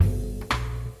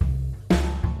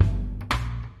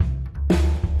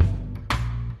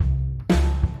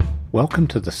Welcome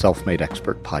to the Self-Made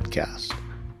Expert Podcast.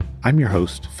 I'm your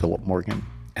host, Philip Morgan,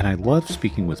 and I love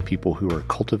speaking with people who are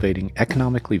cultivating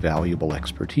economically valuable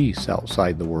expertise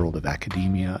outside the world of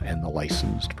academia and the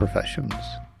licensed professions.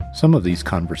 Some of these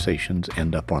conversations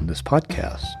end up on this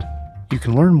podcast. You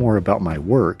can learn more about my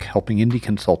work helping indie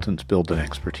consultants build an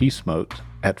expertise moat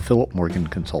at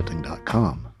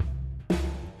philipmorganconsulting.com.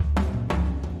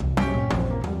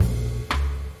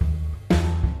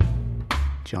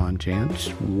 John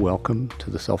Jantsch, welcome to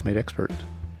the Self-Made Expert.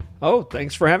 Oh,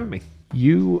 thanks for having me.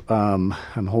 I'm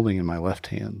holding in my left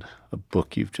hand a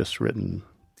book you've just written,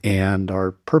 and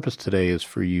our purpose today is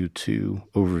for you to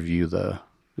overview the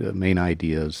main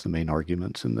ideas, the main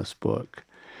arguments in this book.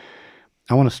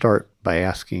 I want to start by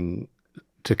asking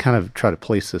to kind of try to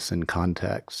place this in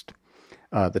context.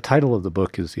 The title of the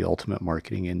book is The Ultimate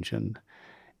Marketing Engine,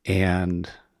 and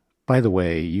by the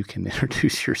way, you can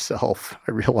introduce yourself.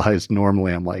 I realize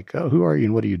normally I'm like, oh, who are you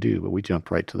and what do you do? But we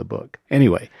jumped right to the book.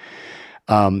 Anyway,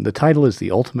 the title is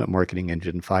The Ultimate Marketing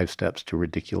Engine, 5 Steps to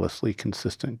Ridiculously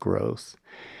Consistent Growth.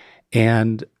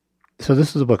 And so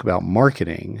this is a book about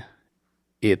marketing.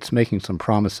 It's making some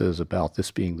promises about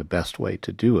this being the best way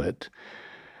to do it.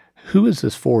 Who is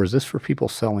this for? Is this for people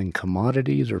selling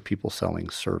commodities or people selling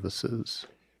services?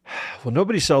 Well,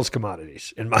 nobody sells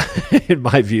commodities in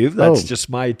my view. That's just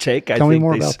my take. Tell me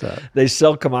more about that. They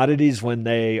sell commodities when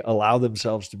they allow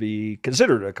themselves to be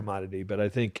considered a commodity. But I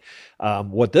think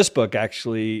what this book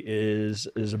actually is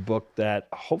a book that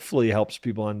hopefully helps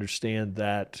people understand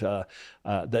that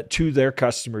that to their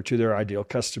customer, to their ideal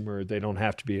customer, they don't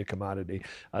have to be a commodity.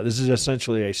 This is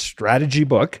essentially a strategy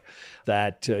book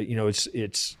that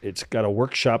it's got a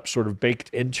workshop sort of baked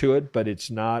into it, but it's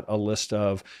not a list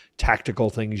of tactical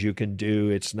things you can do.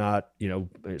 It's not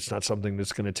something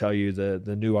that's going to tell you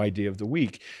the new idea of the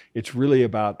week. It's really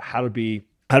about how to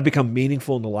become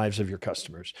meaningful in the lives of your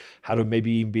customers, how to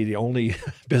maybe even be the only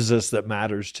business that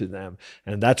matters to them.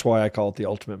 And that's why I call it the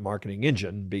ultimate marketing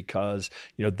engine, because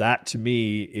that to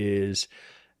me is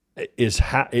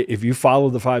how, if you follow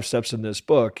the 5 steps in this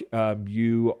book,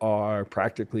 you are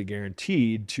practically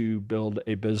guaranteed to build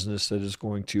a business that is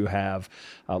going to have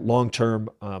long-term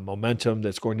momentum,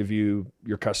 that's going to view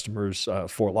your customers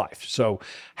for life. So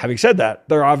having said that,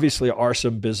 there obviously are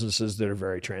some businesses that are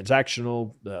very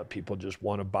transactional. People just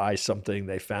want to buy something,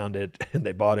 they found it and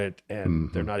they bought it,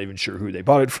 and they're not even sure who they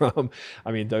bought it from.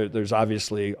 I mean, there's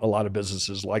obviously a lot of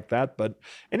businesses like that, but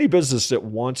any business that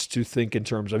wants to think in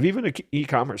terms of even an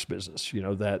e-commerce business,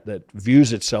 that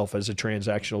views itself as a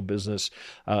transactional business.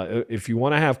 If you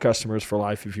want to have customers for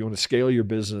life, if you want to scale your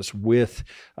business with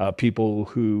people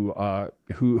who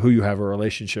you have a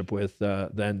relationship with,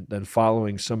 then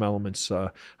following some elements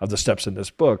of the steps in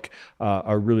this book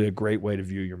are really a great way to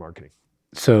view your marketing.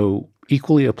 So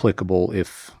equally applicable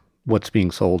if what's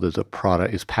being sold as a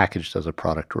product is packaged as a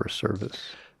product or a service.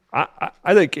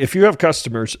 I think if you have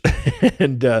customers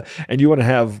and you want to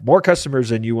have more customers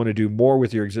and you want to do more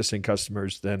with your existing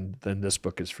customers, then this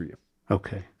book is for you.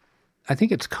 Okay. I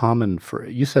think it's common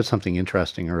you said something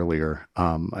interesting earlier.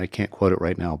 I can't quote it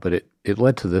right now, but it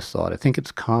led to this thought. I think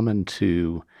it's common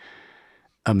to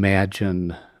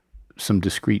imagine some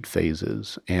discrete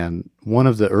phases. And one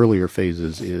of the earlier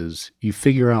phases is you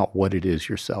figure out what it is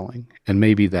you're selling. And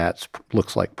maybe that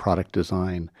looks like product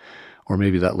design, or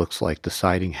maybe that looks like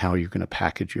deciding how you're going to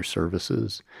package your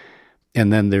services.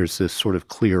 And then there's this sort of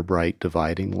clear, bright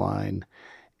dividing line.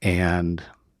 And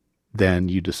then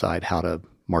you decide how to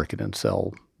market and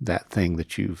sell that thing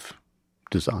that you've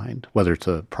designed, whether it's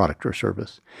a product or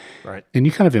service. Right. And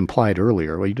you kind of implied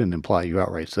earlier, well, you didn't imply, you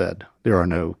outright said, there are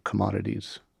no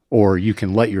commodities. Or you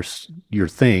can let your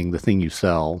thing, the thing you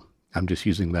sell, I'm just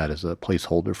using that as a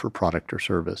placeholder for product or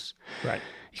service. Right.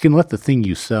 You can let the thing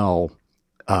you sell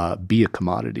be a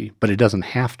commodity, but it doesn't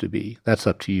have to be. That's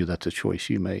up to you. That's a choice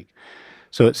you make.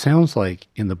 So it sounds like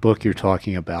in the book you're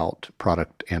talking about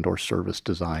product and or service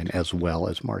design as well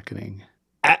as marketing.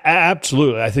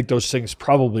 Absolutely. I think those things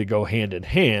probably go hand in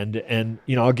hand. And,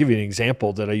 I'll give you an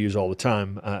example that I use all the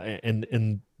time.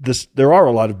 And there are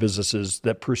a lot of businesses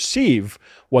that perceive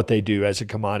what they do as a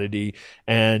commodity.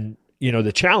 And,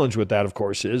 the challenge with that, of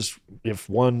course, is if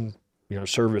one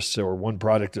service or one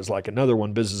product is like another,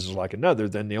 one business is like another,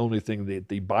 then the only thing that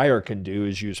the buyer can do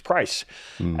is use price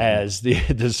as the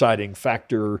deciding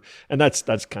factor. And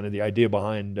that's kind of the idea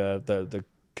behind the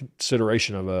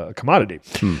consideration of a commodity.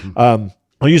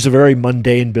 I'll use a very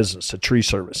mundane business, a tree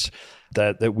service.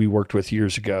 that we worked with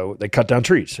years ago. They cut down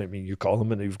trees. I mean, you call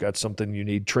them and you've got something you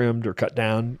need trimmed or cut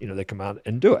down, they come out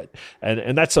and do it.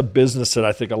 And that's a business that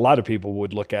I think a lot of people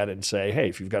would look at and say, hey,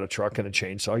 if you've got a truck and a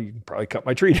chainsaw, you can probably cut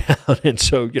my tree down. And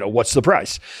so, what's the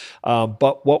price?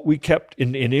 But what we kept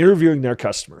in interviewing their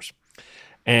customers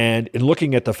and in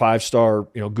looking at the 5-star,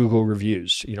 Google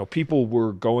reviews, people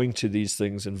were going to these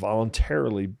things and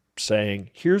voluntarily saying,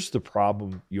 here's the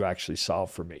problem you actually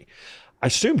solved for me. I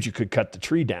assumed you could cut the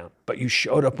tree down, but you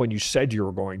showed up when you said you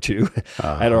were going to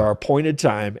at our appointed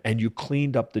time, and you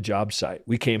cleaned up the job site.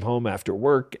 We came home after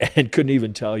work and couldn't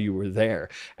even tell you were there.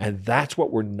 And that's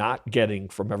what we're not getting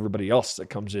from everybody else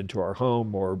that comes into our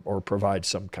home or provides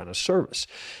some kind of service.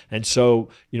 And so,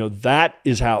 that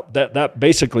is how that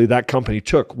basically that company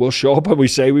took. We'll show up when we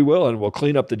say we will, and we'll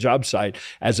clean up the job site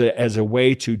as a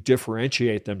way to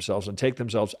differentiate themselves and take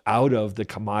themselves out of the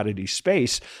commodity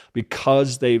space,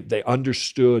 because they understood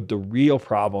the real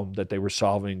problem that they were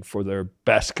solving for their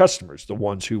best customers, the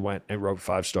ones who went and wrote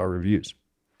 5-star reviews.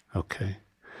 Okay.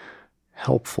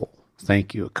 Helpful.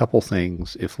 Thank you. A couple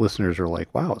things. If listeners are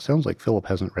like, wow, it sounds like Philip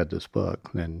hasn't read this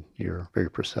book, then you're very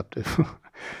perceptive.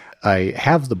 I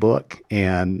have the book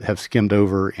and have skimmed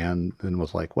over and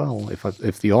was like, well,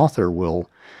 if the author will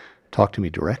talk to me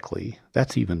directly,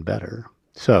 that's even better.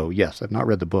 So yes, I've not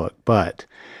read the book, but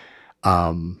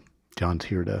John's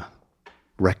here to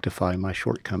rectify my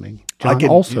shortcoming. John,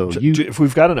 if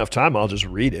we've got enough time, I'll just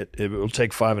read it. It will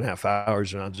take 5.5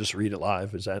 hours, and I'll just read it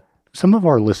live. Is that? Some of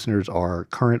our listeners are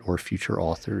current or future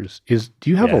authors. Do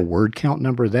you have a word count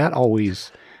number? That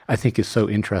always, I think, is so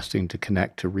interesting to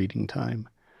connect to reading time.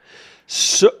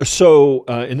 So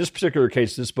in this particular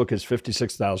case, this book is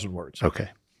 56,000 words. Okay.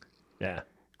 Yeah.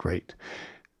 Great.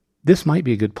 This might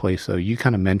be a good place, though. You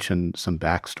kind of mentioned some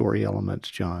backstory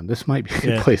elements, John. This might be a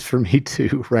good place for me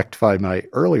to rectify my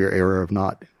earlier error of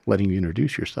not letting you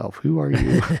introduce yourself. Who are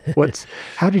you?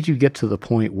 How did you get to the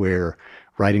point where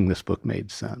writing this book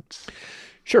made sense?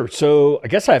 Sure. So I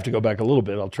guess I have to go back a little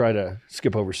bit. I'll try to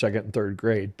skip over second and third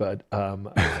grade, but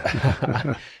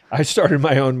I started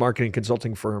my own marketing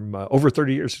consulting firm over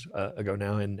 30 years ago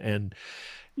now, and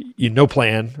no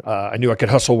plan. I knew I could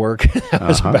hustle work. That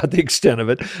was about the extent of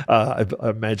it. I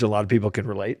imagine a lot of people can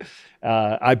relate.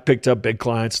 I picked up big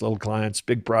clients, little clients,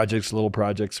 big projects, little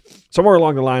projects. Somewhere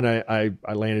along the line, I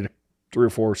landed 3 or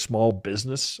 4 small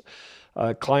business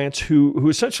clients who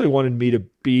essentially wanted me to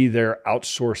be their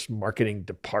outsourced marketing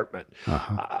department.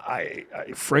 I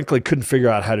frankly couldn't figure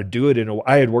out how to do it.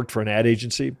 I had worked for an ad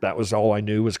agency. That was all I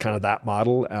knew, was kind of that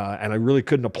model. And I really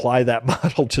couldn't apply that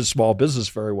model to small business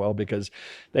very well, because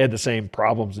they had the same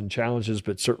problems and challenges,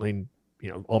 but certainly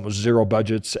almost zero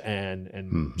budgets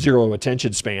and zero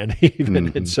attention span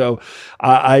even. And so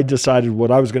I decided what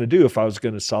I was going to do if I was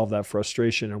going to solve that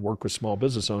frustration and work with small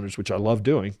business owners, which I love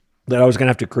doing, that I was going to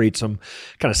have to create some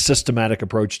kind of systematic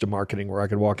approach to marketing where I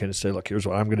could walk in and say, look, here's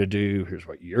what I'm going to do. Here's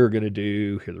what you're going to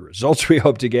do. Here are the results we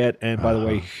hope to get. And by the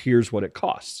way, here's what it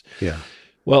costs. Yeah.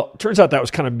 Well, it turns out that was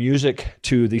kind of music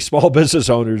to the small business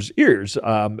owners' ears,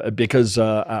 because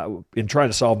in trying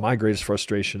to solve my greatest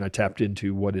frustration, I tapped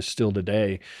into what is still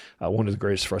today one of the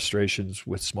greatest frustrations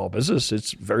with small business.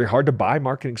 It's very hard to buy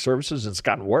marketing services, and it's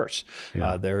gotten worse.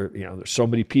 Yeah. There's so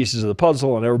many pieces of the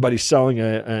puzzle, and everybody's selling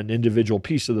an individual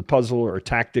piece of the puzzle or a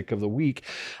tactic of the week.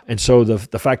 And so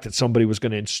the fact that somebody was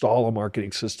going to install a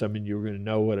marketing system and you were going to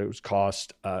know what it was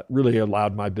cost really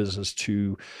allowed my business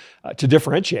to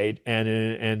differentiate and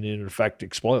in effect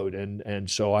explode. And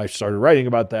so I started writing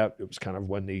about that. It was kind of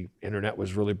when the internet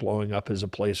was really blowing up as a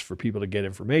place for people to get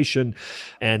information.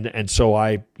 And so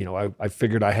I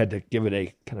figured I had to give it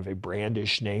a kind of a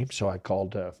brandish name. So I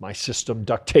called my system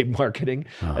Duct Tape Marketing,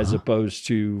 as opposed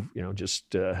to,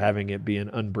 just having it be an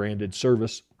unbranded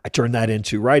service. I turned that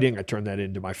into writing. I turned that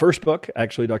into my first book,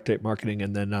 actually, Duct Tape Marketing.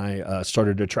 And then I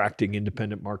started attracting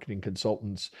independent marketing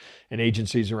consultants and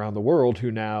agencies around the world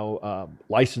who now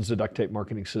license the duct tape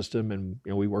marketing system. And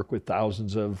we work with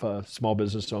thousands of small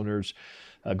business owners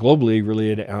globally,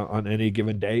 really on any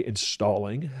given day,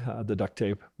 installing the duct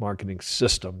tape marketing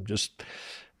system. Just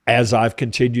as I've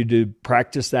continued to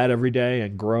practice that every day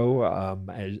and grow,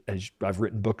 as I've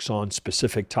written books on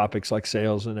specific topics like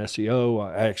sales and SEO,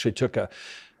 I actually took a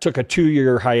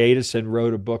 2-year hiatus and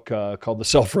wrote a book called The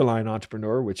Self-Reliant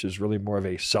Entrepreneur, which is really more of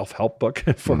a self-help book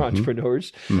for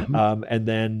entrepreneurs. And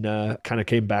then kind of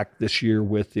came back this year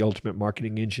with The Ultimate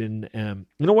Marketing Engine, in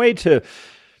a way to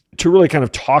really kind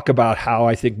of talk about how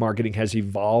I think marketing has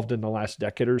evolved in the last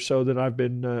decade or so that I've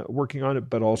been working on it,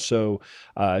 but also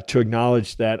to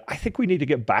acknowledge that I think we need to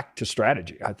get back to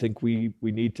strategy. I think we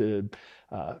need to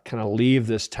kind of leave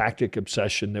this tactic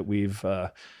obsession that we've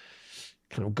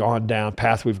kind of gone down,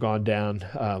 path we've gone down,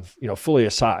 fully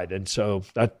aside. And so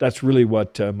that's really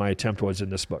what my attempt was in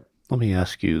this book. Let me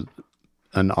ask you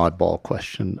an oddball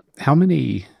question. How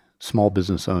many small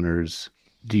business owners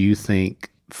do you think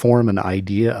form an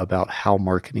idea about how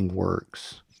marketing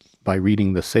works by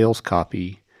reading the sales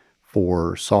copy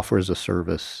for software as a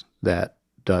service that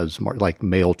does like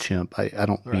MailChimp? I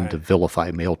don't mean to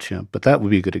vilify MailChimp, but that would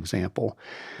be a good example.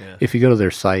 Yeah. If you go to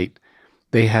their site,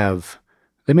 they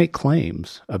make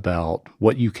claims about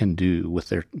what you can do with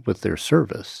their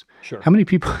service. Sure. How many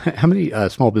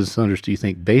small business owners do you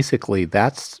think basically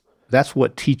that's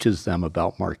what teaches them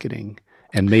about marketing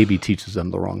and maybe teaches them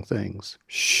the wrong things?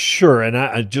 Sure. And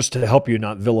I just to help you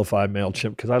not vilify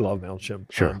MailChimp, because I love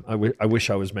MailChimp. Sure. I wish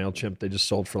I was MailChimp. They just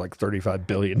sold for like $35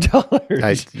 billion.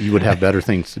 You would have better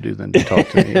things to do than to talk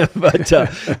to me.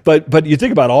 But you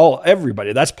think about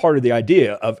everybody. That's part of the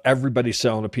idea of everybody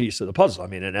selling a piece of the puzzle. I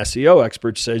mean, an SEO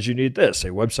expert says you need this. A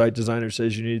website designer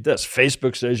says you need this.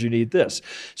 Facebook says you need this.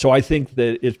 So I think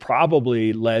that it's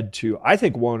probably led to,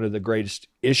 one of the greatest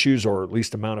issues, or at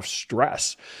least amount of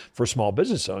stress for small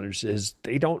business owners, is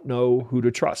they don't know who to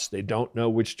trust. They don't know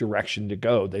which direction to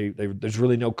go. There's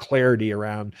really no clarity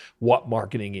around what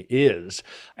marketing is.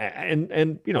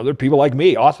 And there are people like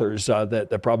me, authors,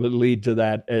 that probably lead to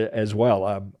that as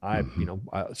well.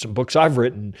 Some books I've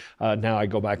written, now I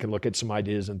go back and look at some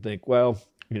ideas and think, well,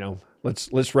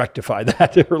 let's rectify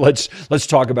that, or let's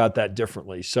talk about that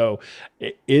differently. So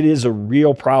it is a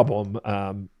real problem,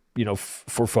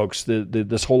 for folks,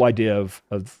 this whole idea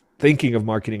of thinking of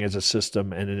marketing as a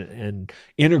system and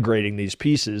integrating these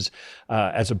pieces,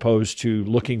 as opposed to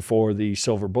looking for the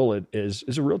silver bullet,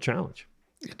 is a real challenge.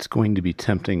 It's going to be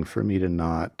tempting for me to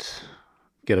not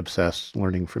get obsessed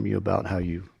learning from you about how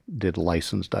you did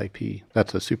licensed IP.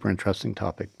 That's a super interesting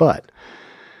topic. But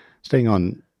staying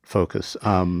on focus,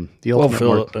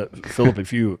 Philip,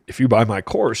 if you buy my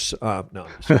course, no.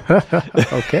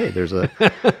 Okay, there's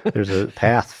a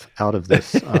path out of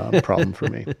this problem for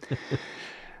me.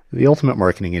 The Ultimate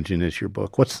Marketing Engine is your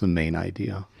book. What's the main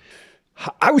idea?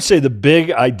 I would say the big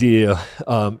idea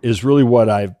is really what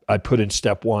I put in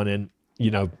step one. And,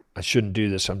 I shouldn't do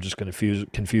this. I'm just going to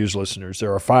confuse listeners.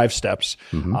 There are 5 steps.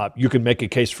 Mm-hmm. You can make a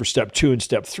case for step 2 and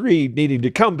step 3 needing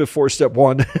to come before step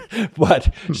 1.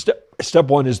 But step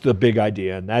 1 is the big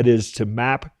idea, and that is to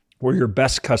map where your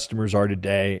best customers are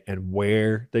today and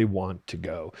where they want to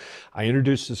go. I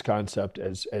introduced this concept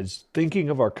as thinking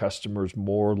of our customers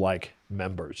more like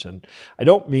members. And I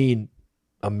don't mean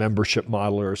a membership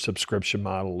model or a subscription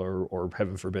model or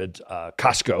heaven forbid,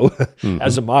 Costco mm-hmm.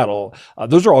 as a model.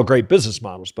 Those are all great business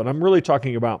models, but I'm really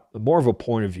talking about more of a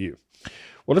point of view.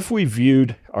 What if we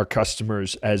viewed our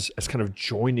customers as kind of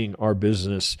joining our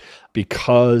business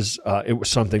because it was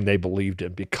something they believed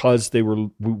in, because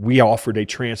we offered a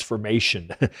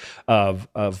transformation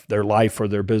of their life or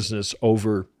their business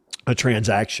over a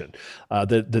transaction,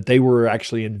 that they were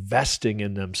actually investing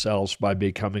in themselves by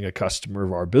becoming a customer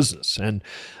of our business. And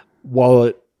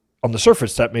while on the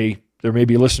surface there may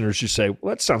be listeners who say,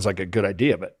 well, that sounds like a good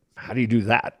idea, but how do you do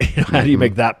that? How do you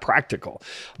make that practical?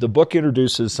 The book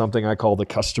introduces something I call the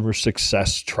customer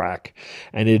success track.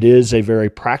 And it is a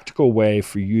very practical way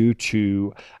for you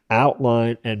to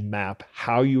outline and map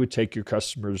how you would take your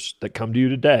customers that come to you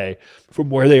today from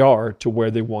where they are to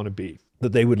where they want to be.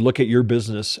 That they would look at your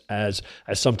business as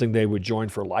something they would join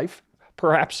for life,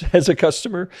 perhaps as a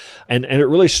customer. And it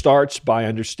really starts by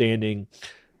understanding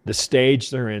the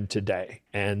stage they're in today.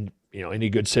 And any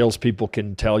good salesperson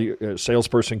can tell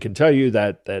you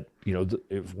that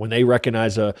when they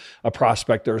recognize a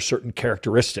prospect, there are certain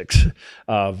characteristics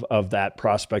of that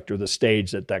prospect or the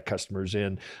stage that customer's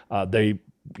in.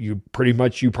 You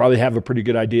probably have a pretty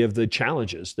good idea of the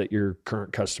challenges that your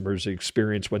current customers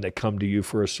experience when they come to you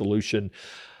for a solution.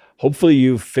 Hopefully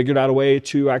you've figured out a way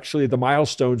to actually the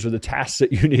milestones or the tasks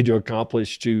that you need to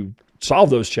accomplish to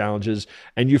solve those challenges.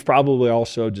 And you've probably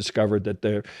also discovered that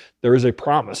there is a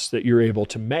promise that you're able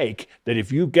to make that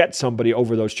if you get somebody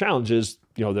over those challenges,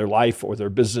 their life or their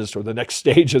business or the next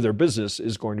stage of their business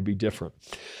is going to be different.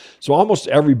 So almost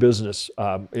every business,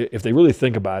 if they really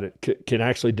think about it, can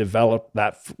actually develop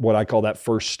that, what I call that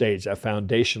first stage, that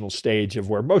foundational stage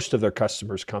of where most of their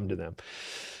customers come to them.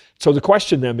 So the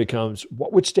question then becomes,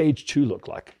 what would stage 2 look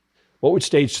like? What would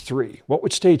stage 3? What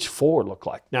would stage 4 look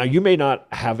like? Now, you may not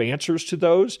have answers to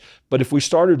those, but if we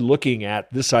started looking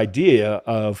at this idea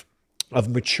of of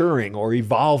maturing or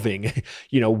evolving,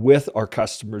 with our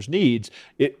customers' needs,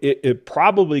 it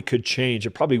probably could change.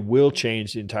 It probably will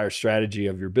change the entire strategy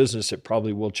of your business. It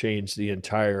probably will change the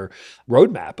entire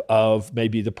roadmap of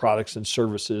maybe the products and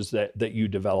services that you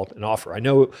develop and offer. I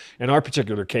know in our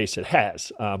particular case, it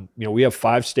has. We have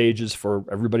 5 stages for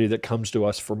everybody that comes to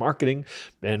us for marketing,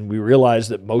 and we realize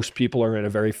that most people are in a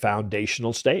very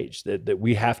foundational stage, that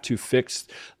we have to fix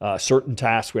certain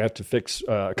tasks, we have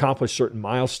to accomplish certain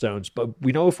milestones. But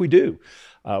we know if we do,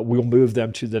 we'll move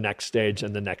them to the next stage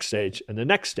and the next stage and the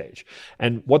next stage.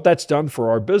 And what that's done for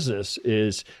our business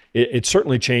is it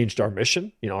certainly changed our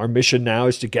mission. Our mission now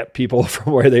is to get people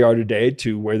from where they are today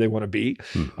to where they want to be.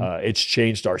 Mm-hmm. It's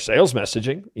changed our sales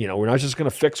messaging. We're not just going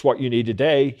to fix what you need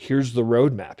today. Here's the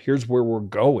roadmap. Here's where we're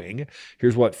going.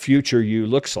 Here's what future you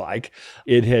looks like.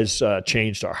 It has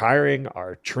changed our hiring,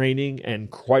 our training, and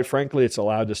quite frankly, it's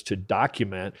allowed us to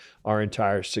document our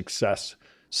entire success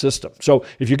system. So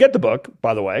if you get the book,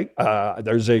 by the way,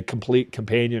 there's a complete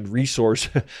companion resource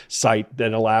site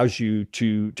that allows you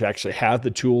to actually have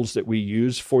the tools that we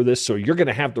use for this. So you're going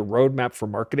to have the roadmap for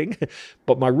marketing.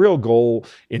 But my real goal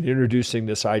in introducing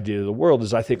this idea to the world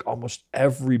is I think almost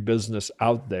every business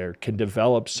out there can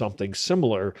develop something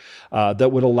similar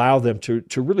that would allow them to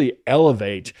really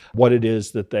elevate what it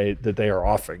is that they are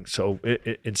offering. So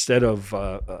instead of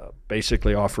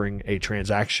basically offering a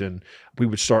transaction, we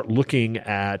would start looking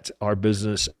at our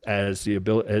business as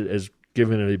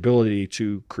given the ability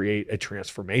to create a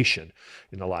transformation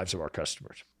in the lives of our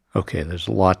customers. Okay, there's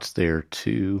lots there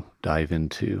to dive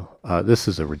into. This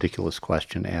is a ridiculous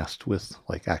question asked with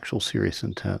actual serious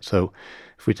intent. So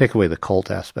if we take away the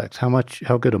cult aspects,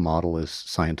 how good a model is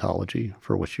Scientology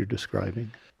for what you're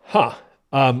describing?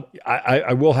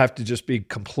 I will have to just be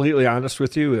completely honest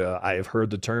with you. I have heard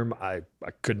the term. I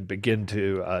couldn't begin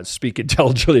to speak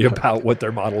intelligently about what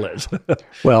their model is.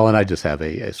 Well, and I just have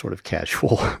a sort of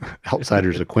casual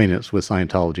outsider's acquaintance with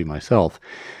Scientology myself.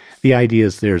 The idea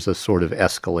is there's a sort of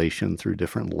escalation through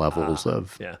different levels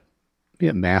of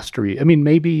mastery. I mean,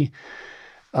 maybe,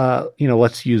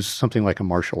 let's use something like a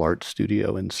martial arts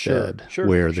studio instead,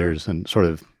 where there's an sort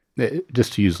of,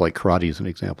 just to use karate as an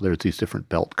example, there's these different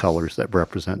belt colors that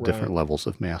represent different levels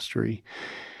of mastery.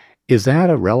 Is that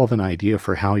a relevant idea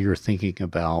for how you're thinking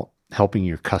about helping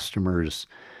your customers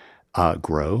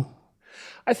grow?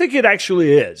 I think it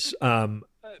actually is,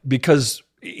 because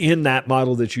in that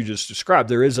model that you just described,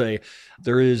 there is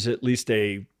at least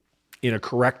in a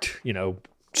correct,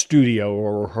 studio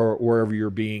or wherever you're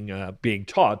being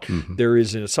taught, mm-hmm. there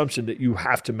is an assumption that you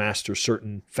have to master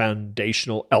certain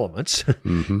foundational elements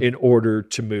mm-hmm. in order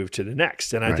to move to the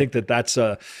next. And I think that's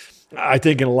I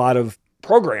think in a lot of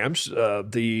programs,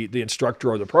 the instructor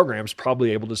or the program is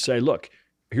probably able to say, look,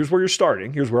 here's where you're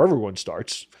starting. Here's where everyone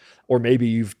starts. Or maybe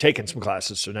you've taken some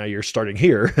classes, so now you're starting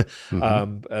here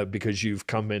mm-hmm. Because you've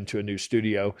come into a new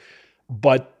studio.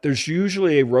 But there's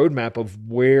usually a roadmap of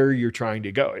where you're trying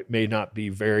to go. It may not be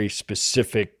very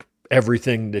specific,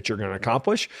 everything that you're going to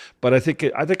accomplish, but I think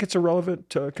it's a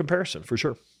relevant comparison for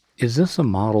sure. Is this a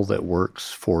model that works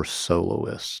for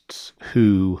soloists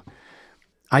who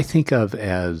I think of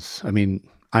as,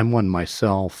 I'm one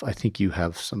myself. I think you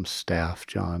have some staff,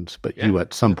 Johns, but you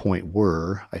at some point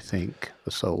were, I think,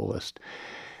 a soloist.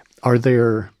 Are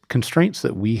there constraints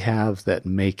that we have that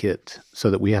make it so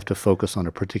that we have to focus on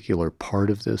a particular part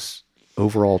of this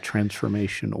overall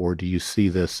transformation, or do you see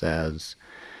this as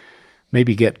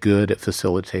maybe get good at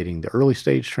facilitating the early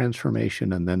stage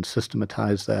transformation and then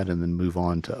systematize that and then move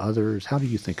on to others? How do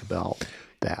you think about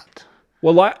that?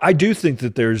 Well, I do think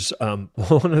that there's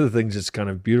one of the things that's kind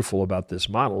of beautiful about this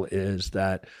model is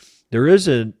that there is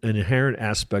an inherent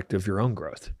aspect of your own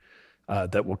growth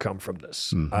that will come from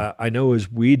this. Mm-hmm. I know as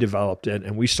we developed it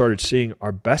and we started seeing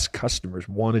our best customers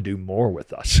want to do more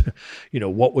with us,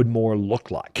 what would more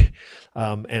look like?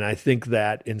 And I think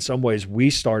that in some ways we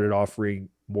started offering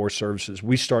more services.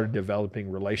 We started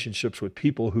developing relationships with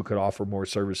people who could offer more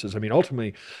services.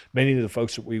 Ultimately, many of the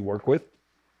folks that we work with,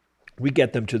 we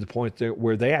get them to the point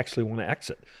where they actually want to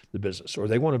exit the business or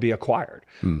they want to be acquired.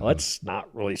 Mm-hmm. Well, that's not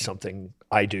really something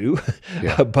I do,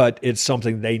 but it's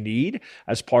something they need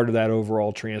as part of that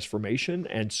overall transformation.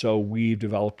 And so we've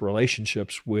developed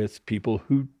relationships with people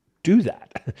who do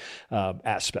that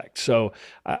aspect. So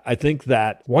I think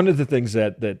that one of the things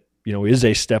that is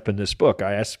a step in this book,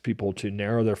 I ask people to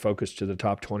narrow their focus to the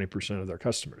top 20% of their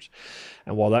customers.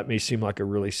 And while that may seem like a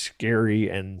really scary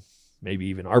and maybe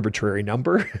even arbitrary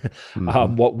number.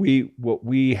 Mm-hmm. What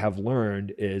we have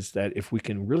learned is that if we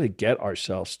can really get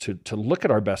ourselves to look at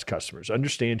our best customers,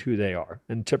 understand who they are,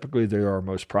 and typically they're our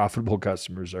most profitable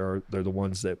customers, they're the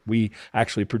ones that we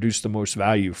actually produce the most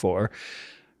value for.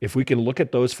 if we can look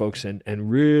at those folks and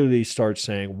really start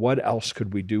saying, what else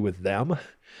could we do with them?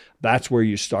 That's where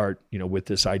you start, with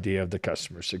this idea of the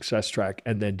customer success track,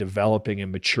 and then developing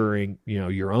and maturing,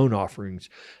 your own offerings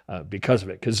because of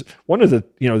it. Because one of the,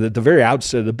 the very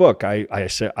outset of the book,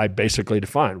 I basically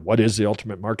define what is the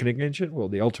ultimate marketing engine. Well,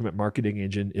 the ultimate marketing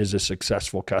engine is a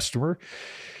successful customer,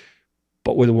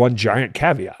 but with one giant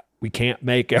caveat. We can't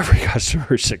make every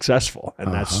customer successful.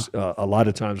 And that's a lot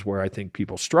of times where I think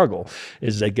people struggle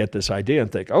is they get this idea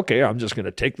and think, okay, I'm just going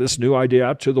to take this new idea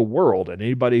out to the world. And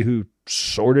anybody who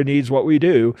sort of needs what we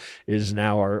do is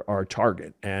now our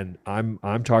target. And I'm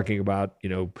talking about,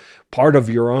 part of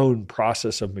your own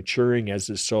process of maturing as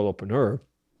this solopreneur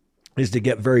is to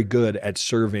get very good at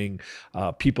serving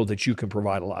people that you can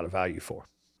provide a lot of value for.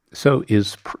 So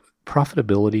is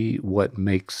profitability what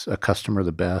makes a customer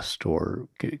the best, or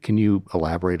can you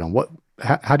elaborate on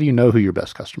how do you know who your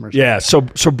best customers are? Yeah. So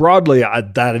broadly,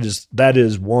 that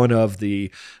is one of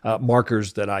the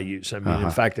markers that I use. I mean, in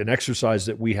fact, an exercise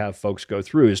that we have folks go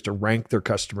through is to rank their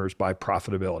customers by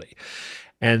profitability.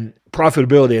 And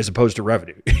profitability as opposed to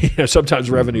revenue. Sometimes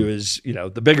revenue is,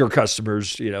 the bigger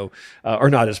customers, are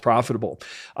not as profitable.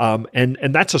 And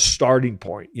that's a starting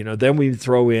point. Then we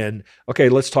throw in, okay,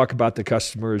 let's talk about the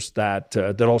customers that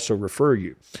also refer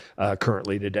you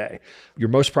currently today. Your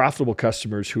most profitable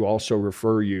customers who also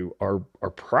refer you are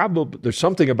probably, there's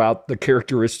something about the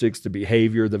characteristics, the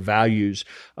behavior, the values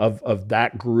of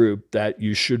that group that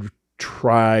you should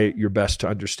try your best to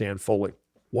understand fully.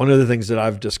 One of the things that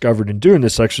I've discovered in doing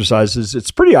this exercise is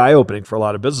it's pretty eye-opening for a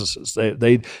lot of businesses.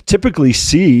 They typically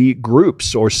see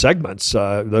groups or segments.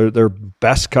 Their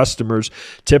best customers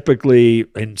typically,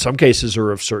 in some cases,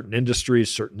 are of certain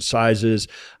industries, certain sizes,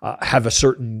 have a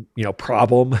certain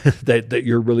problem that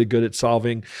you're really good at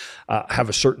solving, have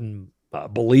a certain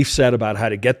belief set about how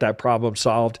to get that problem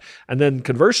solved. And then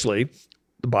conversely,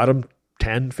 the bottom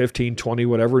 10, 15, 20,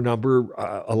 whatever number,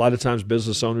 a lot of times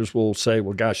business owners will say,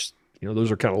 well, gosh,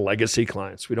 those are kind of legacy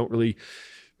clients. We don't really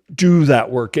do that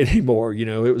work anymore.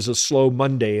 It was a slow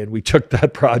Monday and we took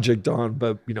that project on,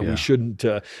 but we shouldn't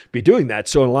be doing that.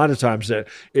 So a lot of times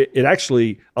it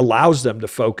actually allows them to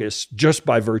focus just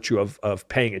by virtue of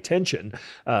paying attention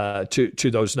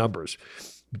to those numbers.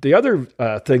 The other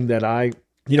thing that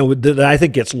that I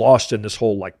think gets lost in this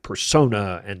whole like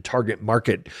persona and target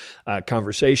market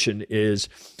conversation is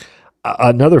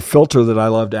another filter that I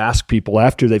love to ask people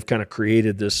after they've kind of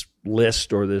created this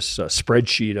list or this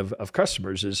spreadsheet of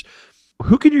customers is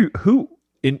who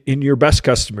in your best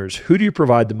customers, who do you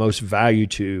provide the most value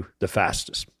to the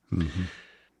fastest? Mm-hmm.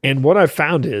 And what I've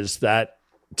found is that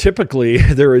typically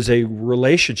there is a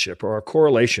relationship or a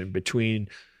correlation between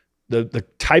the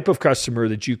type of customer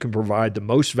that you can provide the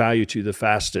most value to the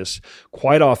fastest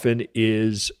quite often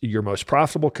is your most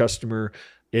profitable customer.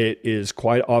 It is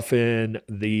quite often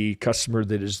the customer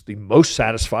that is the most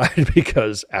satisfied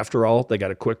because, after all, they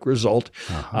got a quick result.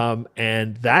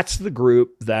 And that's the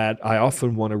group that I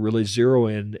often want to really zero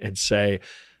in and say,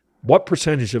 what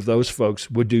percentage of those folks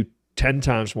would do 10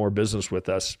 times more business with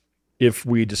us if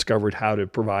we discovered how to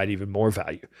provide even more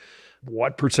value?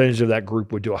 What percentage of that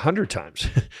group would do 100 times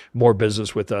more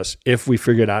business with us if we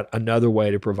figured out another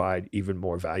way to provide even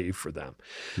more value for them?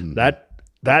 Mm-hmm.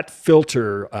 That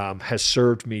filter has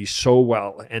served me so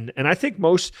well. And I think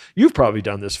you've probably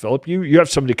done this, Philip. You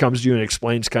have somebody comes to you and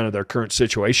explains kind of their current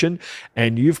situation,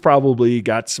 and you've probably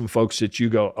got some folks that you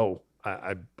go, oh,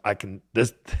 I can,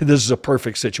 this is a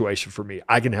perfect situation for me.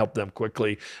 I can help them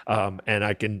quickly, and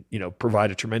I can,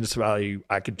 provide a tremendous value.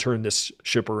 I can turn this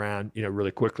ship around, really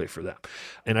quickly for them.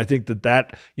 And I think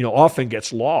that often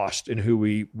gets lost in who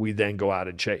we then go out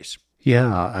and chase.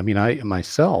 Yeah. I mean, I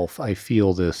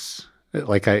feel this,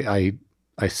 like I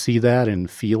see that and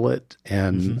feel it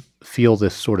and feel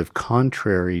this sort of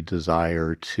contrary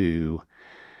desire to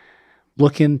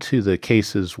look into the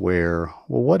cases where,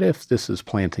 well, what if this is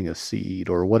planting a seed,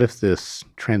 or what if this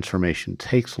transformation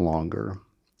takes longer?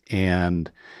 And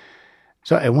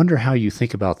so I wonder how you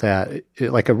think about that.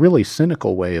 Like a really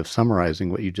cynical way of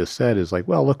summarizing what you just said is like,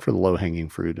 well, look for the low-hanging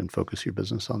fruit and focus your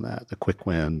business on that. The quick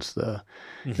wins, the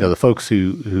folks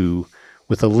who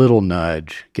with a little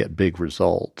nudge get big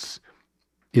results.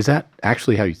 Is that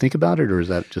actually how you think about it, or is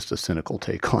that just a cynical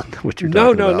take on what you're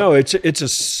talking about? No. It's a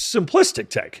simplistic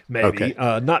take, maybe,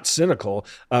 not cynical,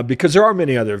 because there are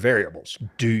many other variables.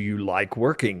 Do you like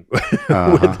working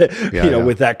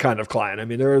with that kind of client? I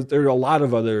mean, there are a lot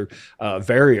of other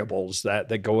variables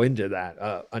that go into that.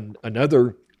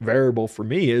 Another variable for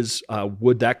me is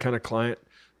would that kind of client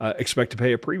expect to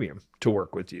pay a premium to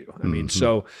work with you? I mean,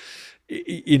 so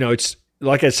it's.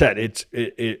 Like I said,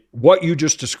 what you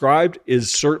just described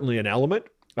is certainly an element.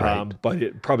 Right. But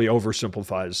it probably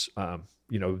oversimplifies,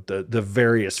 the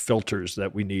various filters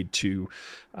that we need to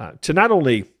not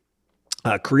only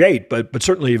create, but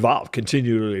certainly evolve,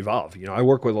 continue to evolve. I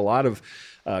work with a lot of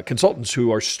consultants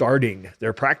who are starting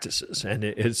their practices, and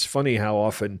it's funny how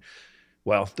often,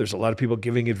 well, there's a lot of people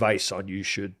giving advice on you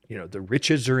should, the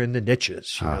riches are in the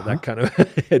niches, that kind of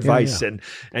advice. Yeah.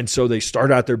 And so they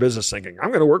start out their business thinking, I'm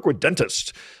going to work with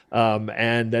dentists.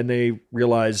 And then they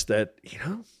realize that,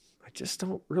 I just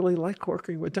don't really like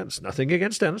working with dentists. Nothing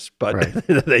against dentists, but right.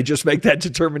 They just make that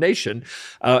determination.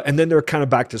 And then they're kind of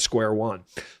back to square one.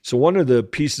 So one of the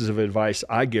pieces of advice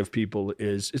I give people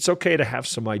is it's okay to have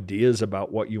some ideas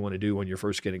about what you want to do when you're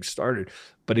first getting started,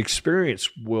 but experience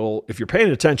will, if you're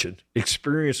paying attention,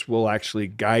 experience will actually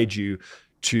guide you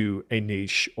to a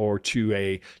niche or to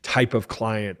a type of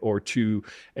client or to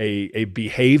a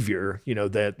behavior,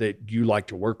 that you like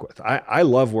to work with. I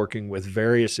love working with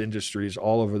various industries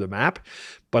all over the map,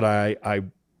 but I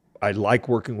like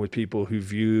working with people who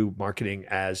view marketing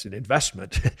as an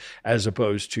investment as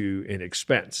opposed to an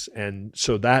expense. And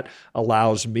so that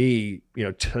allows me,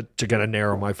 to kind of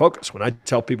narrow my focus. When I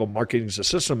tell people marketing is a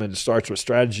system and it starts with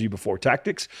strategy before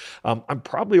tactics, I'm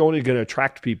probably only going to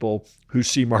attract people who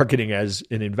see marketing as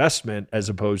an investment as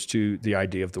opposed to the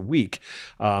idea of the week.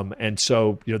 And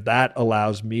so, that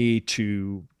allows me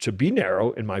to be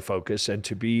narrow in my focus and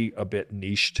to be a bit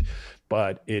niched,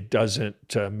 but it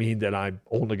doesn't mean that I'm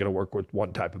only going to work with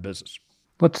one type of business.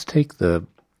 Let's take the,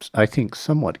 I think,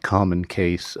 somewhat common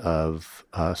case of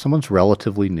someone's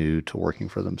relatively new to working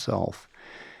for themselves,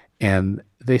 and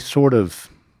they sort of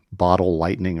bottle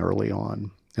lightning early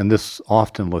on. And this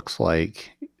often looks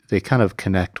like they kind of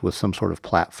connect with some sort of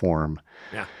platform.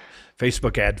 Yeah.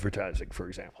 Facebook advertising, for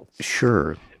example.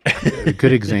 Sure. A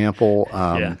good example.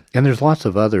 And there's lots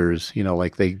of others,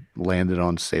 like they landed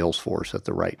on Salesforce at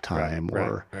the right time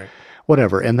or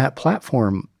whatever. And that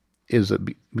platform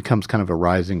becomes kind of a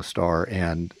rising star,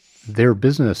 and their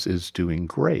business is doing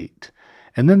great.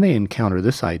 And then they encounter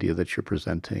this idea that you're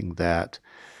presenting, that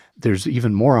there's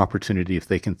even more opportunity if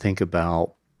they can think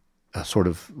about a sort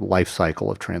of life cycle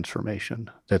of transformation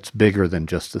that's bigger than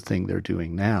just the thing they're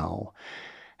doing now.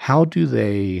 How do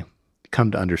they come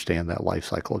to understand that life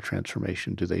cycle of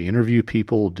transformation? Do they interview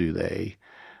people? What do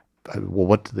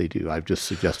they do? I've just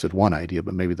suggested one idea,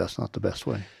 but maybe that's not the best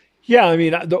way. Yeah, I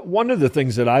mean, one of the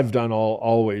things that I've done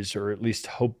always, or at least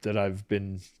hope that I've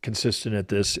been consistent at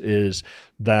this, is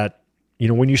that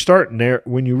when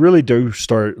you really do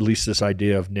start at least this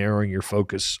idea of narrowing your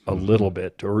focus a little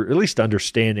bit, or at least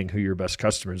understanding who your best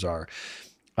customers are,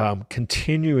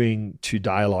 continuing to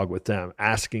dialogue with them,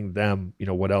 asking them,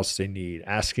 what else they need,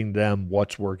 asking them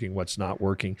what's working, what's not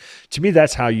working. To me,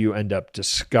 that's how you end up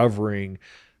discovering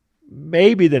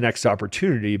maybe the next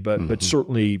opportunity, but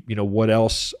certainly, what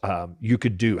else you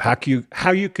could do,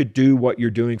 how you could do what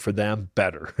you're doing for them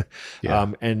better.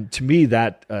 Yeah. And to me,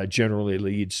 that generally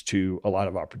leads to a lot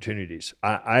of opportunities.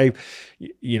 I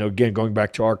again, going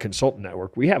back to our consultant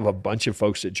network, we have a bunch of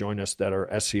folks that join us that are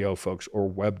SEO folks or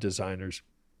web designers.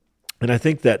 And I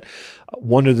think that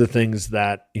one of the things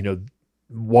that,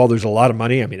 while there's a lot of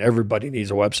money, I mean, everybody needs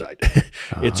a website.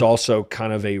 It's also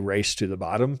kind of a race to the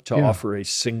bottom to offer a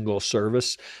single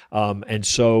service. And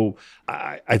so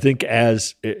I think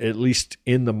as at least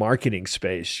in the marketing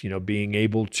space, being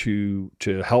able to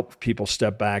help people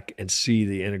step back and see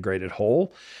the integrated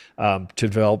whole, to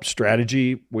develop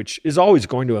strategy, which is always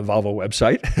going to involve a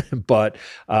website, but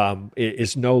it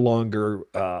is no longer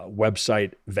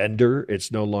website vendor.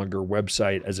 It's no longer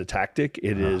website as a tactic.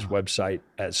 It is website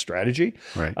as strategy.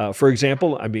 Right. For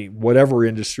example, I mean, whatever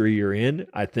industry you're in,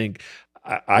 I think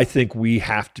we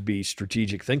have to be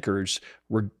strategic thinkers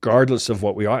regardless of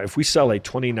what we are. If we sell a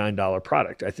 $29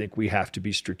 product, I think we have to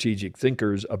be strategic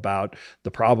thinkers about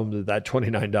the problem that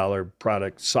 $29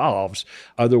 product solves.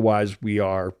 Otherwise, we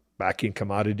are back in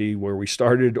commodity where we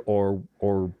started, or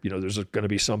there's going to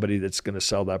be somebody that's going to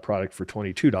sell that product for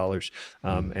 $22,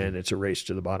 and it's a race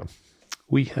to the bottom.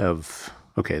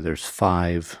 There's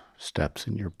 5 steps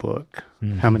in your book.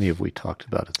 How many have we talked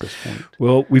about at this point?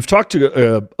 Well, we've talked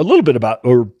a little bit about,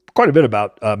 or quite a bit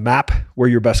about, map where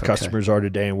your best customers are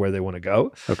today and where they want to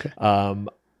go. Okay.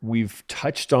 We've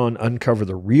touched on uncover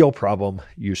the real problem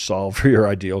you solve for your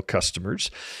ideal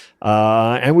customers.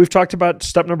 And we've talked about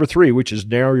step number 3, which is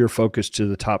narrow your focus to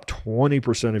the top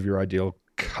 20% of your ideal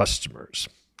customers.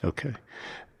 Okay.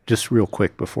 Just real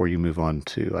quick before you move on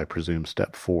to, I presume,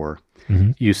 step 4.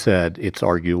 You said it's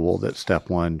arguable that step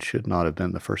 1 should not have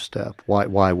been the first step. Why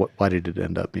did it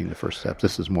end up being the first step?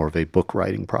 This is more of a book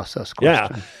writing process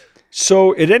question. Yeah.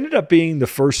 So it ended up being the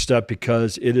first step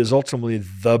because it is ultimately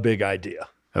the big idea.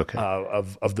 Okay.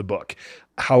 of the book.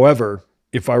 However,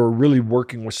 if I were really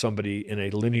working with somebody in a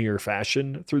linear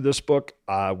fashion through this book,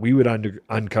 we would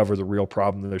uncover the real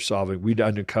problem that they're solving. We'd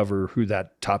uncover who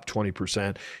that top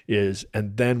 20% is,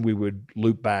 and then we would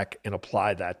loop back and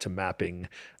apply that to mapping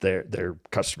their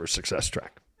customer success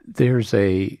track.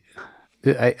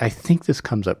 I think this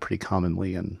comes up pretty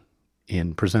commonly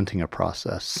in presenting a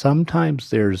process. Sometimes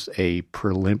there's a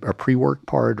pre-work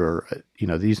part, or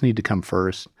these need to come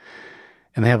first.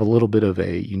 And they have a little bit of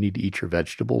you need to eat your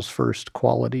vegetables first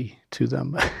quality to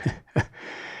them.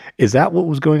 Is that what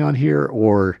was going on here?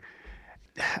 Or,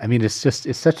 I mean, it's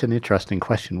such an interesting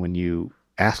question when you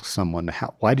ask someone,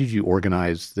 why did you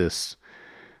organize this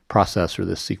process or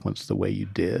this sequence the way you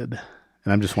did?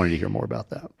 And I'm just wanting to hear more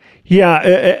about that. Yeah,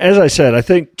 as I said, I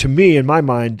think to me, in my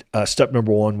mind, step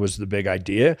number one was the big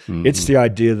idea. Mm-hmm. It's the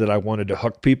idea that I wanted to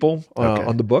hook people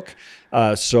on the book.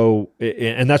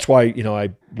 And that's why, I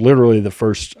literally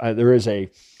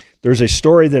there's a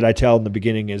story that I tell in the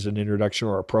beginning as an introduction,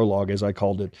 or a prologue, as I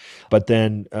called it. But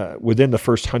then within the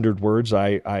first 100 words,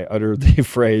 I utter the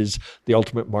phrase, the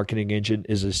ultimate marketing engine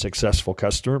is a successful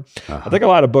customer. Uh-huh. I think a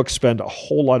lot of books spend a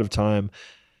whole lot of time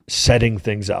setting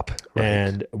things up. Right.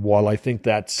 And while I think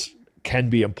can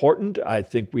be important, I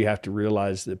think we have to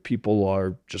realize that people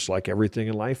are just like everything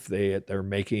in life. They're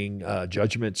making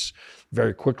judgments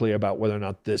very quickly about whether or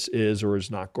not this is or is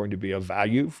not going to be of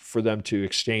value for them to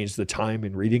exchange the time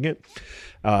in reading it.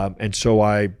 And so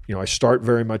I start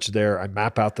very much there. I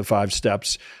map out the 5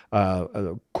 steps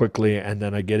quickly, and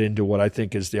then I get into what I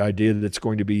think is the idea that's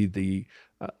going to be the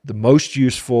most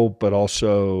useful, but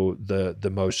also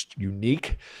the most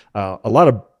unique. A lot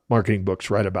of marketing books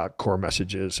write about core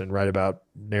messages and write about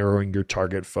narrowing your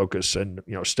target focus. And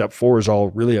step 4 is all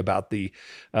really about the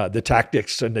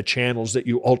tactics and the channels that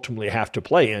you ultimately have to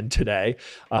play in today.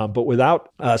 But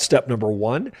without step number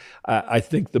 1, I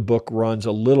think the book runs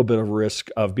a little bit of risk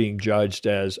of being judged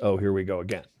as, oh, here we go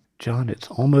again. John, it's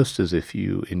almost as if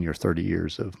you, in your 30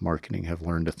 years of marketing, have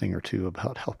learned a thing or two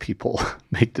about how people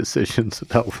make decisions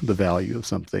about the value of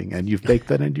something, and you've baked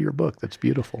that into your book. That's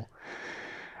beautiful.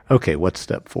 Okay, what's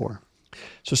step 4?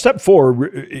 So step 4,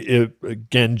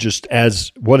 again, just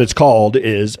as what it's called,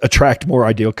 is attract more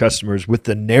ideal customers with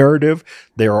the narrative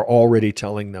they are already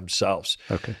telling themselves.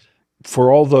 Okay.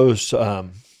 For all those,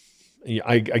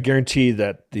 I guarantee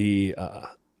that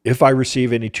if I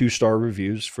receive any 2-star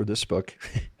reviews for this book,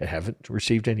 I haven't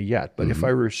received any yet, but if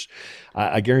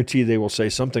I guarantee they will say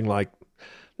something like,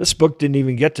 this book didn't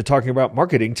even get to talking about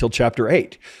marketing till chapter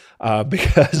 8,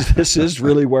 because this is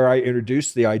really where I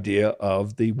introduced the idea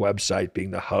of the website being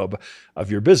the hub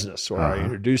of your business, or I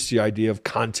introduced the idea of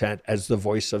content as the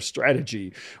voice of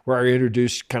strategy, where I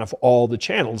introduced kind of all the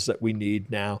channels that we need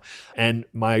now. And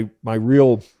my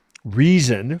real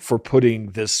reason for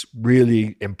putting this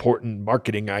really important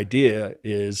marketing idea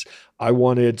is I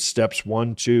wanted steps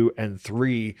 1, 2, and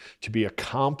 3 to be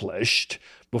accomplished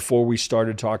before we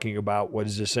started talking about what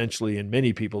is essentially, in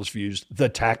many people's views, the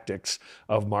tactics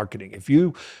of marketing. If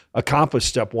you accomplish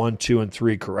step 1, 2, and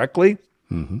 3 correctly,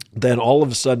 then all of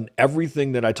a sudden,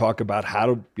 everything that I talk about,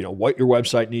 what your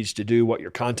website needs to do, what your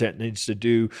content needs to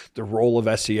do, the role of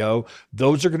SEO,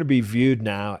 those are going to be viewed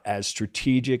now as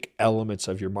strategic elements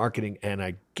of your marketing. And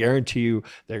I guarantee you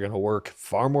they're going to work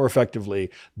far more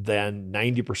effectively than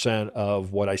 90%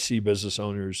 of what I see business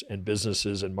owners and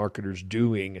businesses and marketers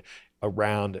doing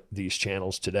around these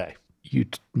channels today. You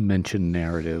mentioned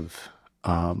narrative.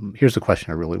 Here's a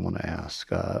question I really want to ask.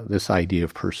 This idea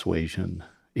of persuasion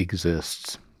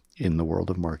exists in the world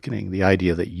of marketing. The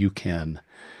idea that you can,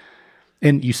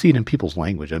 and you see it in people's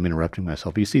language. I'm interrupting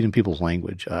myself. You see it in people's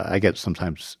language. I get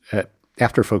sometimes,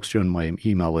 after folks join my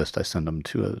email list, I send them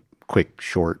to a quick,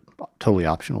 short, totally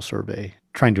optional survey,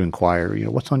 trying to inquire,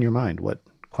 what's on your mind? What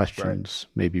questions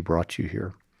maybe brought you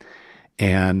here?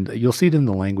 And you'll see it in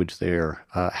the language there.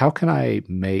 How can I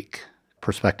make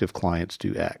prospective clients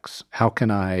do X? How can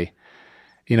I,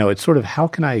 it's sort of how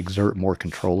can I exert more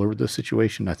control over the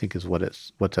situation, I think is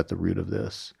what's at the root of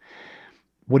this.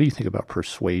 What do you think about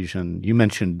persuasion? You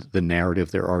mentioned the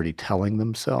narrative they're already telling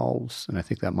themselves, and I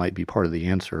think that might be part of the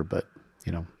answer, but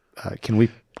can we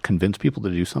convince people to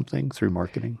do something through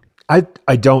marketing?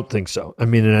 I don't think so. I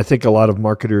mean, and I think a lot of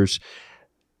marketers,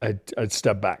 I'd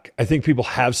step back. I think people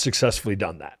have successfully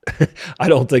done that. I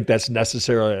don't think that's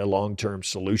necessarily a long-term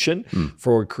solution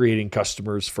for creating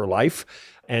customers for life.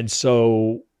 And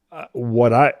so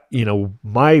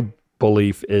my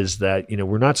belief is that,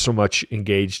 we're not so much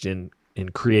engaged in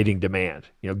creating demand,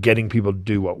 getting people to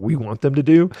do what we want them to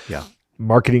do. Yeah.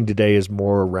 Marketing today is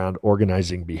more around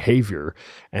organizing behavior.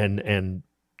 And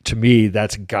to me,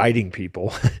 that's guiding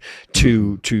people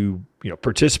to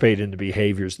participate in the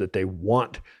behaviors that they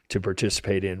want to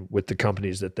participate in with the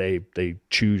companies that they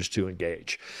choose to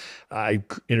engage. I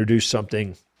introduced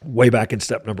something way back in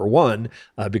step number one,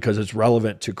 because it's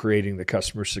relevant to creating the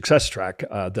customer success track,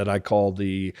 that I call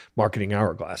the marketing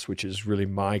hourglass, which is really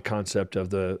my concept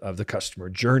of the customer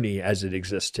journey as it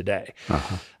exists today.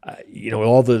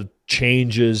 All the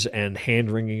changes and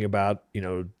hand-wringing about,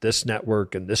 this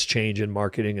network and this change in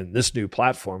marketing and this new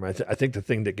platform, I think the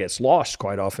thing that gets lost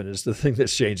quite often is the thing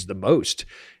that's changed the most,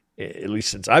 at least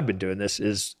since I've been doing this,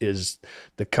 is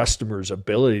the customer's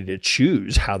ability to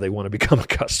choose how they want to become a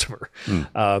customer.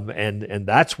 And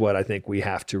that's what I think we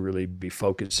have to really be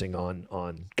focusing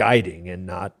on guiding and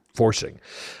not forcing.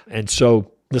 And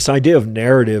so this idea of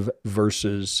narrative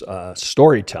versus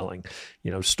storytelling,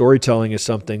 storytelling is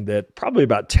something that probably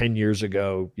about 10 years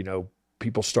ago,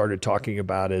 people started talking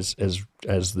about as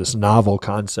this novel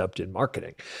concept in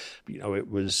marketing.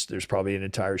 There's probably an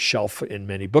entire shelf in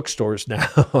many bookstores now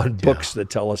on books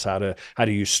that tell us how to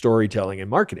use storytelling in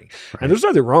marketing. Right. And there's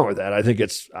nothing wrong with that. I think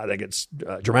it's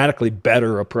a dramatically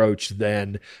better approach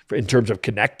than in terms of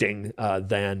connecting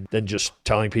than just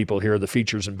telling people here are the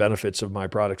features and benefits of my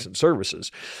products and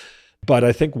services. But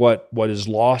I think what is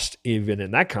lost even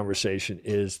in that conversation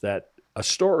is that a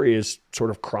story is sort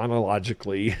of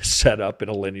chronologically set up in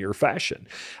a linear fashion.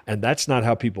 And that's not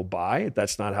how people buy.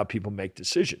 That's not how people make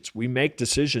decisions. We make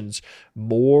decisions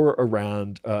more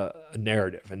around a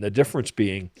narrative. And the difference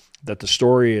being that the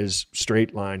story is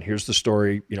straight line. Here's the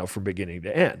story, from beginning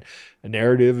to end. A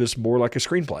narrative is more like a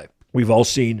screenplay. We've all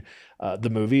seen the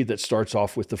movie that starts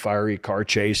off with the fiery car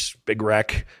chase, big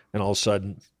wreck, and all of a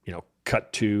sudden,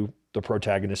 cut to the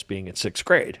protagonist being in sixth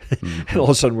grade. And all of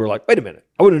a sudden we're like, wait a minute,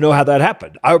 I want to know how that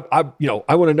happened. I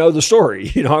want to know the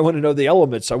story. I want to know the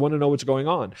elements. I want to know what's going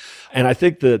on. And I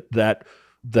think that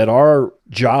our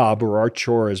job or our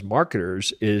chore as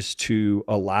marketers is to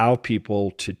allow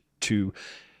people to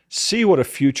see what a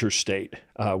future state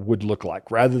would look like,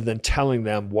 rather than telling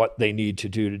them what they need to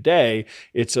do today.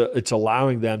 It's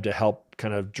allowing them to help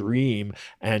kind of dream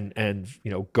and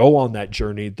go on that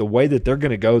journey the way that they're going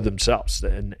to go themselves.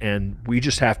 And we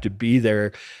just have to be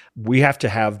there. We have to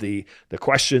have the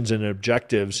questions and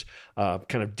objectives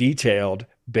kind of detailed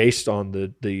based on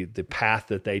the path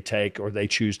that they take or they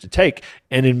choose to take.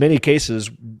 And in many cases,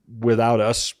 without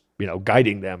us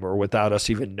guiding them, or without us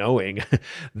even knowing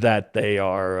that they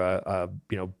are,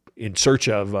 in search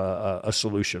of a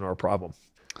solution or a problem.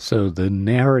 So the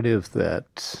narrative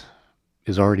that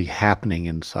is already happening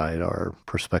inside our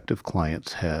prospective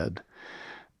client's head,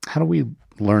 how do we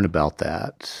learn about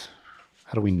that?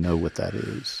 How do we know what that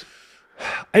is?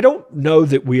 I don't know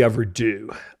that we ever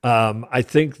do. I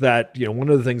think that, one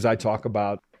of the things I talk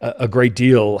about a great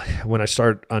deal when I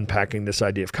start unpacking this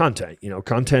idea of content,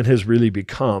 content has really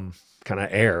become kind of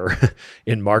air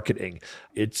in marketing.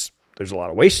 There's a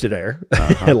lot of wasted air,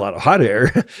 a lot of hot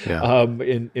air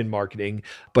in marketing.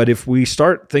 But if we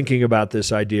start thinking about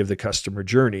this idea of the customer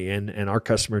journey, and our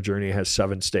customer journey has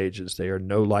 7 stages. They are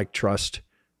know, like, trust,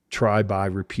 try, buy,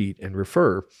 repeat, and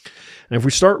refer. And if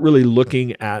we start really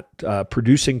looking at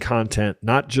producing content,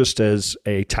 not just as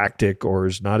a tactic or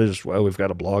as not as, well, we've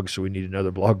got a blog, so we need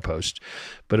another blog post,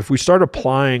 but if we start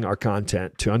applying our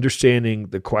content to understanding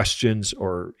the questions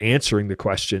or answering the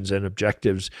questions and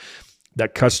objectives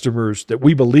that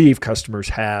we believe customers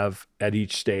have at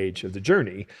each stage of the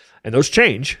journey. And those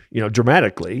change,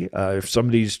 dramatically. If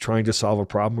somebody's trying to solve a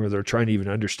problem, or they're trying to even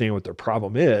understand what their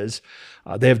problem is,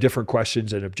 they have different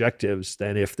questions and objectives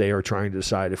than if they are trying to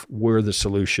decide if we're the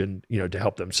solution, to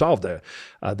help them solve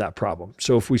that problem.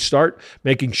 So if we start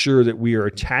making sure that we are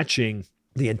attaching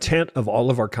the intent of all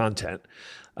of our content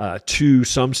to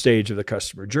some stage of the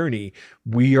customer journey,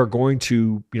 we are going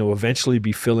to, eventually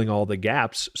be filling all the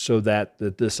gaps, so that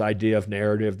this idea of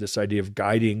narrative, this idea of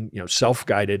guiding,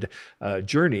 self-guided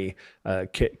journey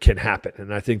can happen.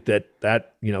 And I think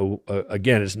that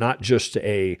again, is not just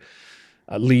a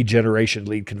lead generation,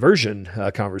 lead conversion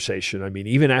conversation. I mean,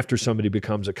 even after somebody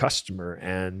becomes a customer,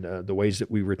 and the ways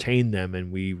that we retain them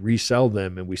and we resell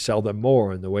them and we sell them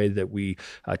more, and the way that we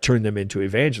turn them into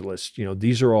evangelists,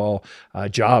 these are all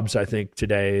jobs, I think,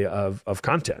 today of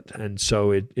content. And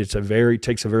so it takes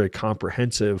a very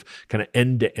comprehensive kind of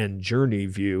end-to-end journey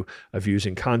view of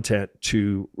using content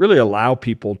to really allow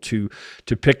people to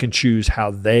pick and choose how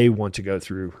they want to go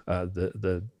through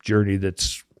the journey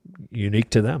that's unique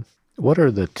to them. What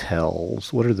are the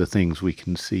tells? What are the things we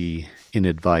can see in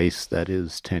advice that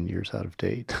is 10 years out of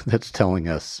date, that's telling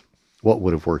us what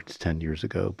would have worked 10 years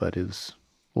ago but is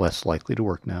less likely to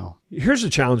work now? Here's the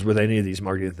challenge with any of these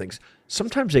marketing things.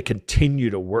 Sometimes they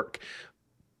continue to work.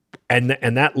 And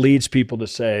that leads people to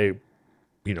say,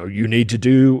 you need to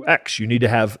do X. You need to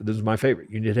have, this is my favorite,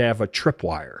 you need to have a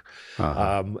tripwire,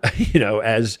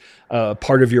 as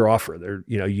part of your offer. There,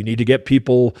 you need to get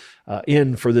people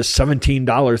in for this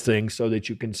 $17 thing so that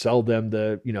you can sell them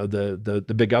the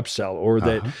big upsell, or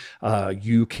that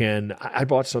you can. I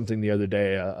bought something the other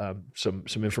day, some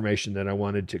information that I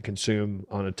wanted to consume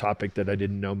on a topic that I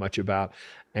didn't know much about,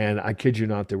 and I kid you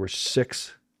not, there were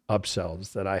 6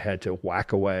 upsells that I had to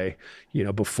whack away,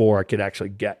 before I could actually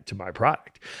get to my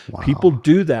product. Wow. People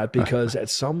do that because at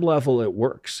some level it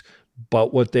works,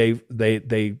 but what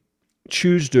they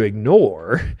choose to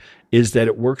ignore is that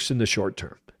it works in the short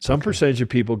term. Some percentage of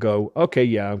people go, now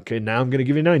I'm going to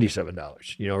give you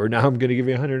 $97, or now I'm going to give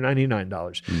you $199.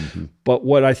 Mm-hmm. But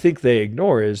what I think they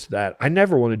ignore is that I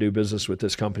never want to do business with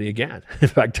this company again. In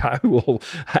fact, I will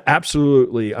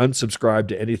absolutely unsubscribe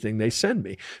to anything they send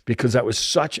me, because that was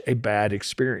such a bad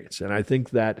experience. And I think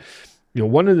that,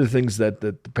 one of the things that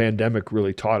the pandemic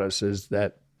really taught us is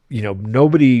that,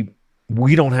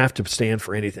 we don't have to stand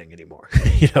for anything anymore.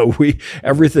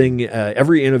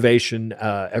 Every innovation,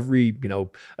 every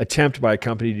attempt by a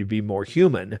company to be more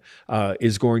human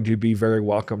is going to be very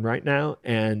welcome right now.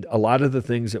 And a lot of the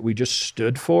things that we just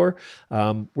stood for,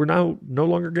 we're now no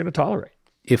longer going to tolerate.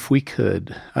 If we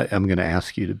could, I'm going to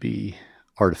ask you to be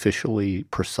artificially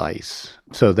precise.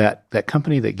 So that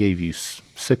company that gave you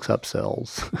 6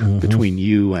 upsells between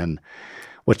you and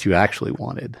what you actually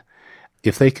wanted,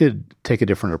 if they could take a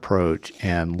different approach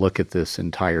and look at this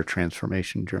entire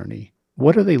transformation journey,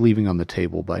 what are they leaving on the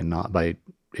table by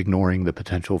ignoring the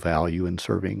potential value in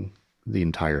serving the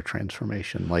entire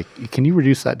transformation? Like, can you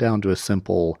reduce that down to a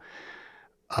simple,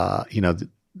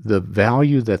 the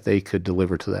value that they could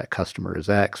deliver to that customer is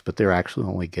X, but they're actually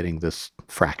only getting this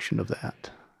fraction of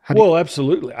that?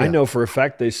 Absolutely. Yeah. I know for a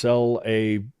fact they sell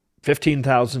a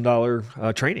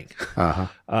 $15,000 training.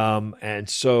 And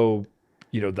so,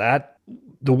 that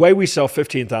the way we sell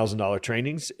 $15,000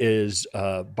 trainings is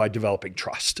by developing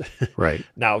trust. Right.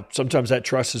 Now, sometimes that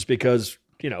trust is because,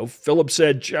 Philip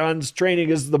said John's training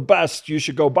is the best. You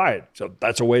should go buy it. So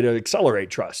that's a way to accelerate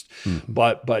trust. Mm-hmm.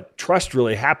 But trust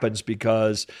really happens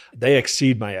because they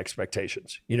exceed my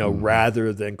expectations,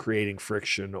 rather than creating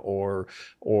friction or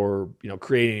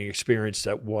creating an experience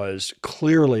that was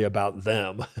clearly about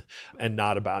them and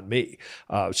not about me.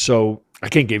 So I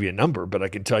can't give you a number, but I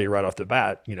can tell you right off the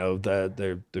bat,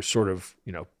 they're sort of,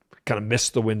 kind of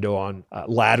missed the window on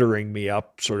laddering me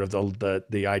up, sort of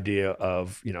the idea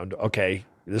of, okay,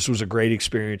 this was a great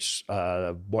experience.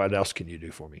 What else can you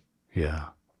do for me? Yeah.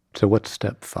 So what's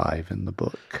step 5 in the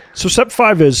book? So step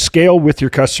 5 is scale with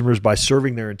your customers by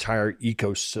serving their entire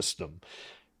ecosystem.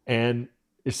 And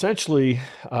essentially,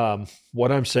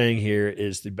 what I'm saying here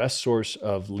is the best source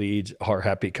of leads are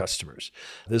happy customers.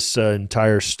 This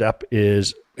entire step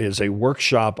is a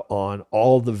workshop on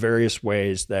all the various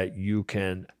ways that you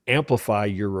can amplify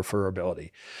your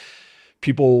referability.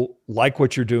 People like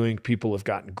what you're doing. People have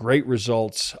gotten great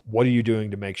results. What are you doing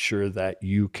to make sure that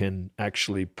you can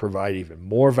actually provide even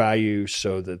more value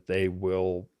so that they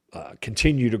will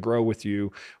continue to grow with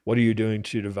you? What are you doing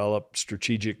to develop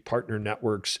strategic partner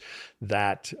networks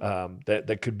that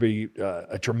could be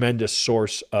a tremendous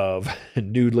source of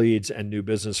new leads and new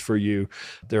business for you?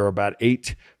 There are about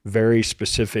 8 very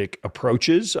specific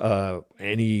approaches.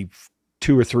 Any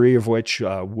 2 or 3 of which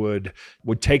would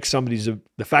take the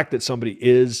fact that somebody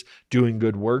is doing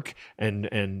good work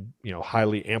and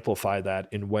highly amplify that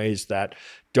in ways that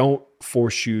don't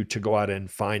force you to go out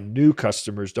and find new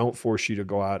customers, don't force you to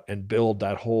go out and build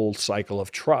that whole cycle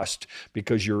of trust,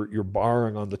 because you're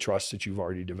borrowing on the trust that you've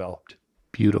already developed.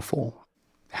 Beautiful.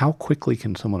 How quickly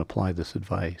can someone apply this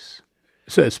advice?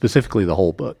 So specifically the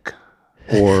whole book,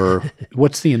 or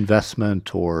what's the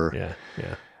investment, or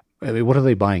yeah. I mean, what are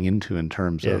they buying into in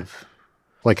terms of,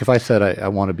 like, if I said I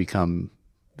want to become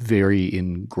very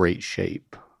in great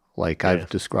shape, like I've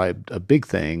described a big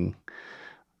thing,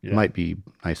 it might be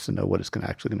nice to know what it's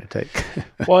actually going to take.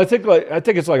 Well, I think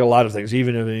it's like a lot of things.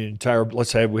 Even in the entire,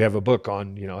 let's say we have a book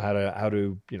on how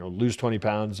to lose 20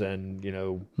 pounds and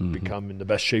become in the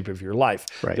best shape of your life.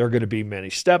 Right. There are going to be many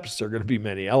steps. There are going to be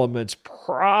many elements.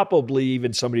 Probably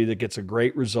even somebody that gets a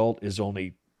great result is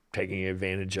only taking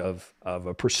advantage of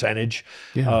a percentage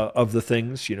of the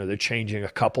things. They're changing a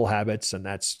couple habits, and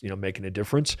that's making a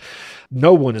difference.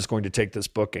 No one is going to take this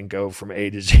book and go from A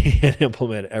to Z and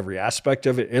implement every aspect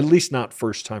of it, at least not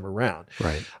first time around.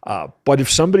 Right. But if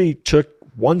somebody took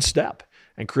one step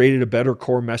and created a better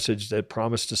core message that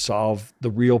promised to solve the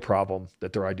real problem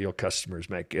that their ideal customers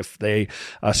make. If they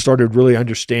started really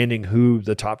understanding who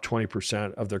the top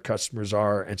 20% of their customers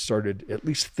are and started at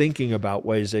least thinking about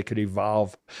ways they could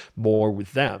evolve more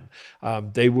with them,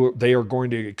 they are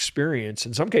going to experience,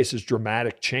 in some cases,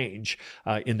 dramatic change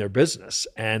in their business.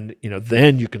 And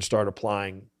then you can start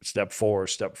applying step 4,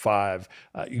 step 5.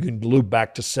 You can loop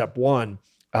back to step 1,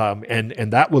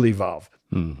 and that will evolve.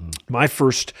 Mm-hmm. My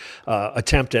first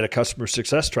attempt at a customer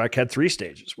success track had 3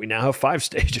 stages. We now have 5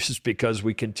 stages because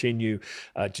we continue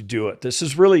to do it. This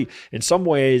is really, in some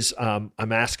ways, I'm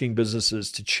asking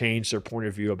businesses to change their point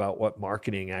of view about what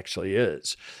marketing actually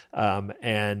is.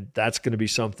 And that's going to be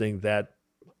something that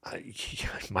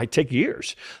might take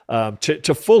years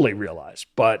to fully realize,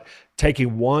 but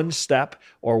taking one step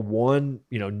or one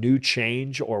new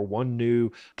change or one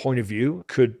new point of view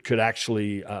could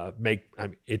actually make.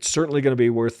 It's certainly going to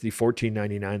be worth the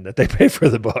 $14.99 that they pay for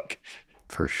the book.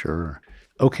 For sure.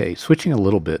 Okay, switching a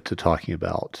little bit to talking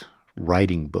about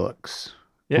writing books.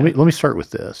 Yeah. Let me start with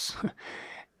this.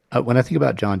 When I think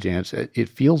about John Jantsch, it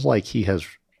feels like he has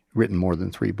written more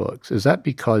than 3 books. Is that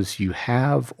because you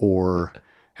have, or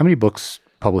how many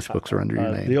published books are under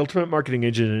your name? The Ultimate Marketing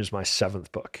Engine is my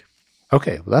 7th book.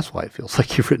 Okay, well, that's why it feels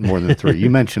like you've written more than 3. You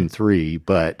mentioned 3,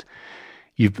 but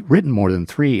you've written more than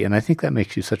 3, and I think that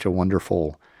makes you such a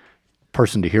wonderful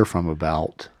person to hear from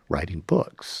about writing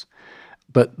books.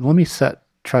 But let me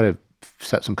try to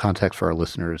set some context for our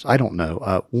listeners. I don't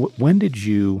know. When did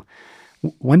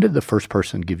the first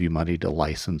person give you money to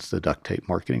license the duct tape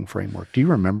marketing framework? Do you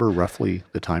remember roughly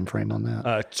the time frame on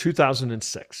that?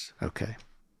 2006. Okay.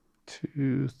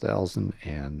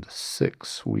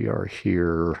 2006. We are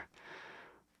here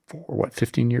for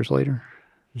 15 years later?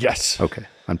 Yes. Okay.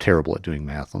 I'm terrible at doing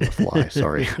math on the fly.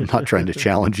 Sorry. I'm not trying to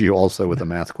challenge you also with a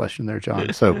math question there,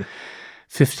 John. So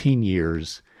 15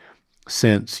 years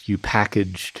since you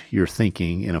packaged your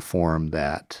thinking in a form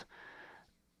that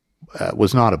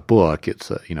was not a book. It's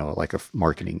like a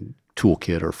marketing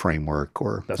toolkit or framework,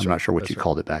 or I'm not sure what you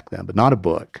called it back then, but not a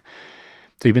book.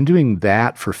 So you've been doing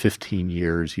that for 15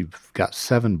 years. You've got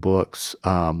 7 books.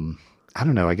 I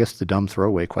don't know. I guess the dumb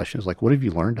throwaway question is like, what have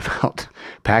you learned about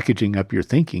packaging up your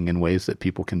thinking in ways that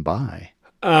people can buy?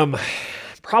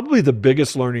 Probably the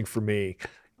biggest learning for me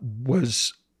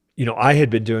was, I had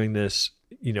been doing this,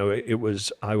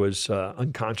 I was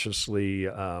unconsciously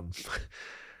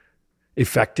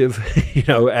effective,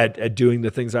 at doing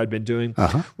the things I'd been doing.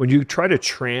 Uh-huh. When you try to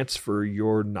transfer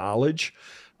your knowledge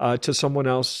to someone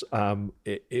else,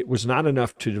 it was not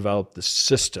enough to develop the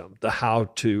system, the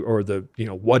how to, or the,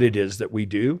 what it is that we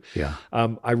do. Yeah.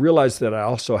 I realized that I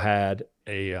also had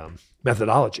a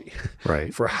methodology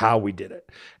right. for how we did it.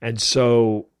 And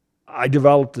so I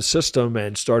developed the system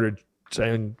and started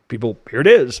saying, people, here it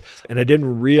is. And I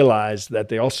didn't realize that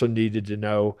they also needed to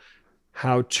know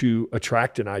how to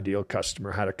attract an ideal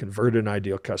customer, how to convert an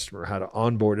ideal customer, how to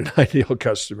onboard an ideal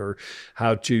customer,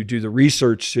 how to do the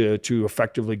research to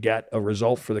effectively get a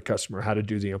result for the customer, how to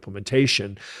do the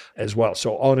implementation as well.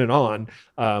 So on and on,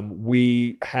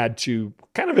 we had to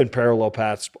kind of in parallel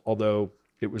paths, although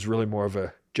it was really more of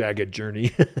a jagged journey,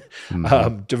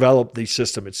 mm-hmm. Develop the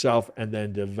system itself and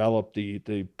then develop the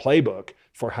playbook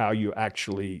for how you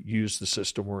actually use the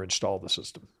system or install the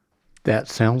system. That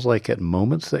sounds like at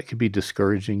moments that could be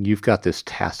discouraging. You've got this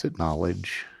tacit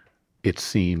knowledge. It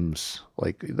seems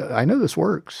like I know this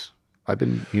works. I've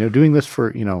been, doing this for,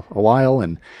 a while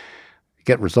and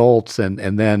get results. And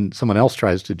then someone else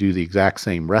tries to do the exact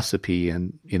same recipe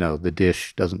and, the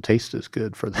dish doesn't taste as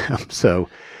good for them. So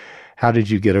how did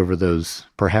you get over those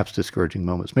perhaps discouraging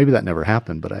moments? Maybe that never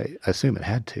happened, but I assume it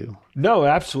had to. No,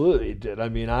 absolutely it did. I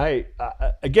mean, I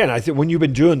think when you've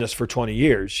been doing this for 20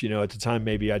 years, at the time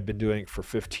maybe I'd been doing it for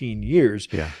 15 years,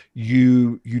 yeah.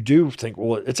 you do think,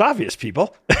 well, it's obvious,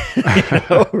 people,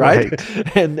 right?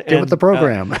 Right. And get with the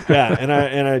program. Yeah, and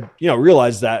I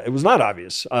realized that it was not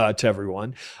obvious to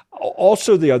everyone.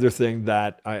 Also, the other thing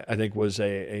that I think was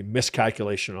a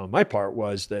miscalculation on my part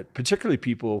was that particularly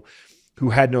people who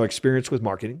had no experience with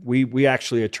marketing. We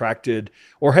actually attracted,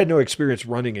 or had no experience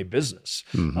running a business.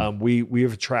 Mm-hmm. We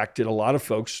have attracted a lot of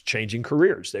folks changing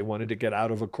careers. They wanted to get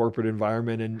out of a corporate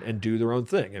environment and do their own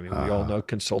thing. I mean, we all know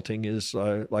consulting is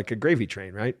like a gravy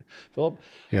train, right, Philip?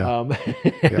 Yeah.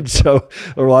 And so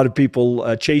there are a lot of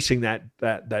people chasing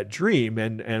that dream.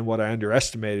 And what I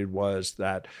underestimated was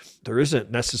that there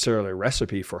isn't necessarily a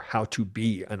recipe for how to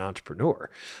be an entrepreneur.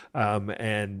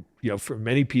 And for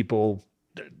many people,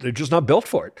 they're just not built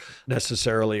for it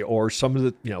necessarily. Or some of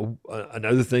the,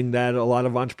 another thing that a lot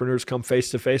of entrepreneurs come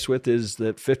face to face with is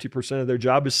that 50% of their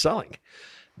job is selling.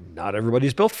 not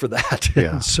everybody's built for that.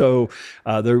 Yeah. And so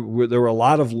there were a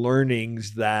lot of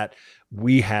learnings that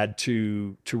we had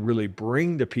to really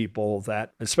bring to people,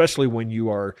 that especially when you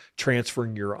are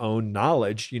transferring your own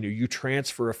knowledge, you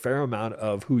transfer a fair amount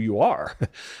of who you are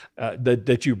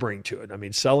that you bring to it. I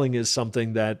mean, selling is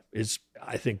something that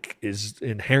I think is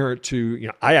inherent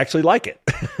to, I actually like it.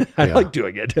 I like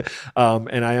doing it.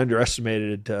 And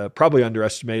I probably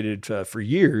underestimated for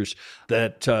years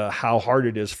that how hard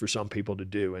it is for some people to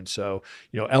do. And so,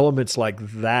 elements like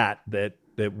that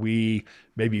we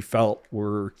maybe felt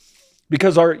were,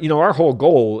 because our whole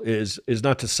goal is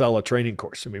not to sell a training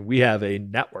course. I mean, we have a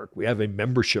network, we have a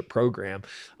membership program.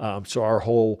 So our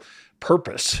whole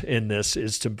purpose in this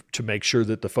is to make sure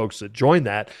that the folks that join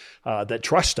that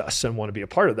trust us and want to be a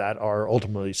part of that are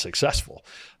ultimately successful.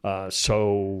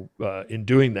 So in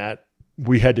doing that,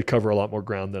 we had to cover a lot more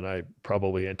ground than I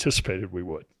probably anticipated we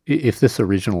would. If this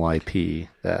original IP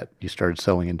that you started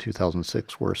selling in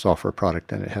 2006 were a software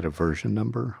product and it had a version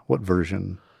number, what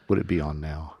version would it be on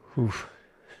now?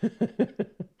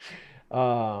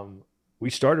 We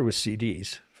started with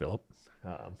CDs, Philip.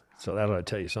 So that ought to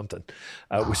tell you something.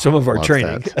 With some of our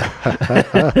training.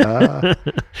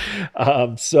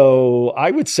 So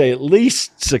I would say at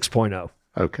least 6.0.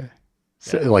 Okay.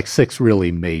 So like 6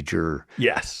 really major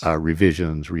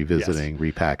revisions, revisiting,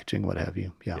 repackaging, what have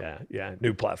you. Yeah.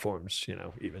 New platforms,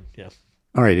 even. Yeah.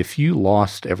 All right. If you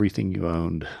lost everything you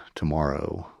owned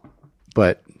tomorrow,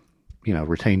 but,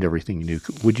 retained everything you knew,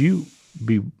 would you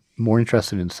be more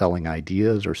interested in selling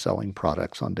ideas or selling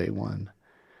products on day one?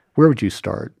 Where would you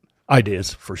start?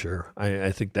 Ideas, for sure.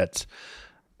 I think that's,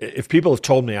 if people have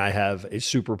told me I have a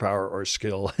superpower or a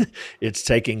skill, it's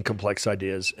taking complex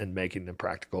ideas and making them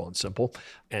practical and simple.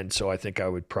 And so I think I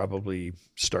would probably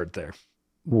start there.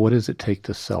 What does it take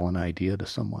to sell an idea to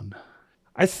someone?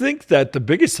 I think that the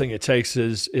biggest thing it takes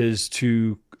is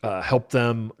to help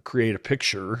them create a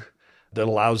picture that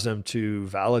allows them to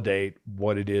validate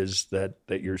what it is that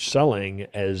you're selling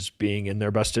as being in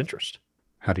their best interest.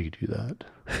 How do you do that?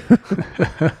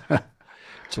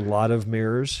 It's a lot of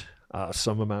mirrors,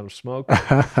 some amount of smoke.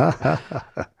 I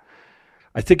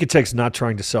think it takes not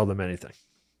trying to sell them anything.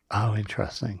 Oh,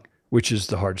 interesting. Which is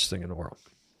the hardest thing in the world.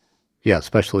 Yeah,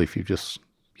 especially if you just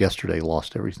yesterday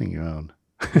lost everything you own.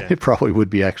 It probably would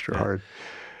be extra hard.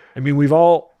 I mean,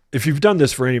 if you've done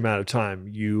this for any amount of time,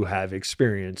 you have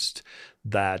experienced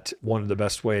that one of the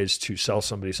best ways to sell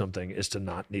somebody something is to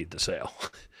not need the sale.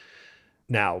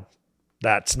 Now,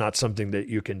 that's not something that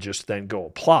you can just then go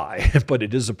apply, but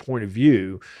it is a point of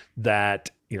view that,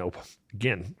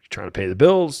 again, you're trying to pay the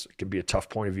bills. It can be a tough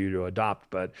point of view to adopt,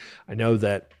 but I know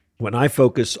that when I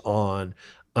focus on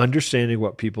understanding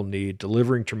what people need,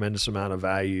 delivering tremendous amount of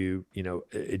value,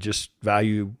 it just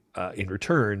value in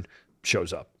return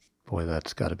shows up. Boy,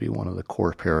 that's got to be one of the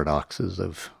core paradoxes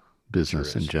of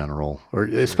business in general, or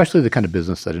especially the kind of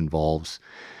business that involves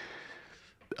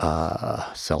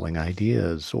selling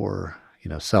ideas or,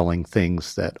 selling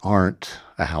things that aren't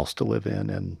a house to live in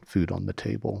and food on the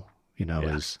table,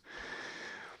 is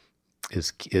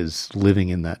living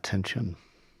in that tension.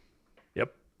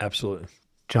 Yep, absolutely.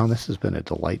 John, this has been a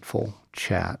delightful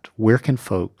chat. Where can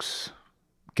folks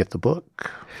get the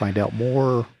book, find out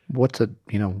more?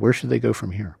 Where should they go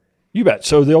from here? You bet.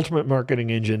 So the Ultimate Marketing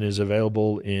Engine is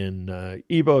available in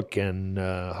ebook and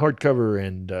hardcover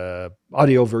and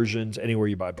audio versions anywhere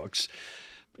you buy books.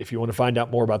 If you want to find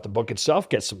out more about the book itself,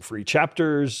 get some free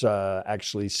chapters,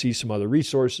 actually see some other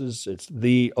resources, it's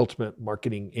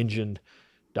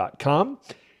theultimatemarketingengine.com.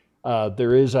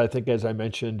 There is, I think, as I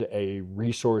mentioned, a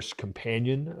resource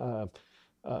companion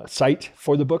site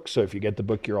for the book. So if you get the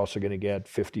book, you're also going to get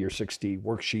 50 or 60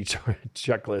 worksheets or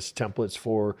checklists, templates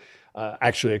for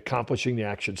actually accomplishing the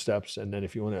action steps. And then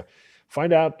if you want to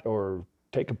find out or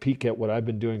take a peek at what I've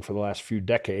been doing for the last few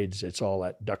decades, it's all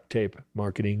at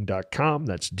ducttapemarketing.com.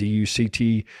 That's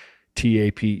DUCTTAPE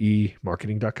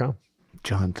marketing.com.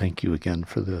 John, thank you again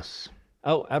for this.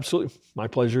 Oh, absolutely. My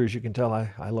pleasure. As you can tell,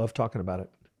 I love talking about it.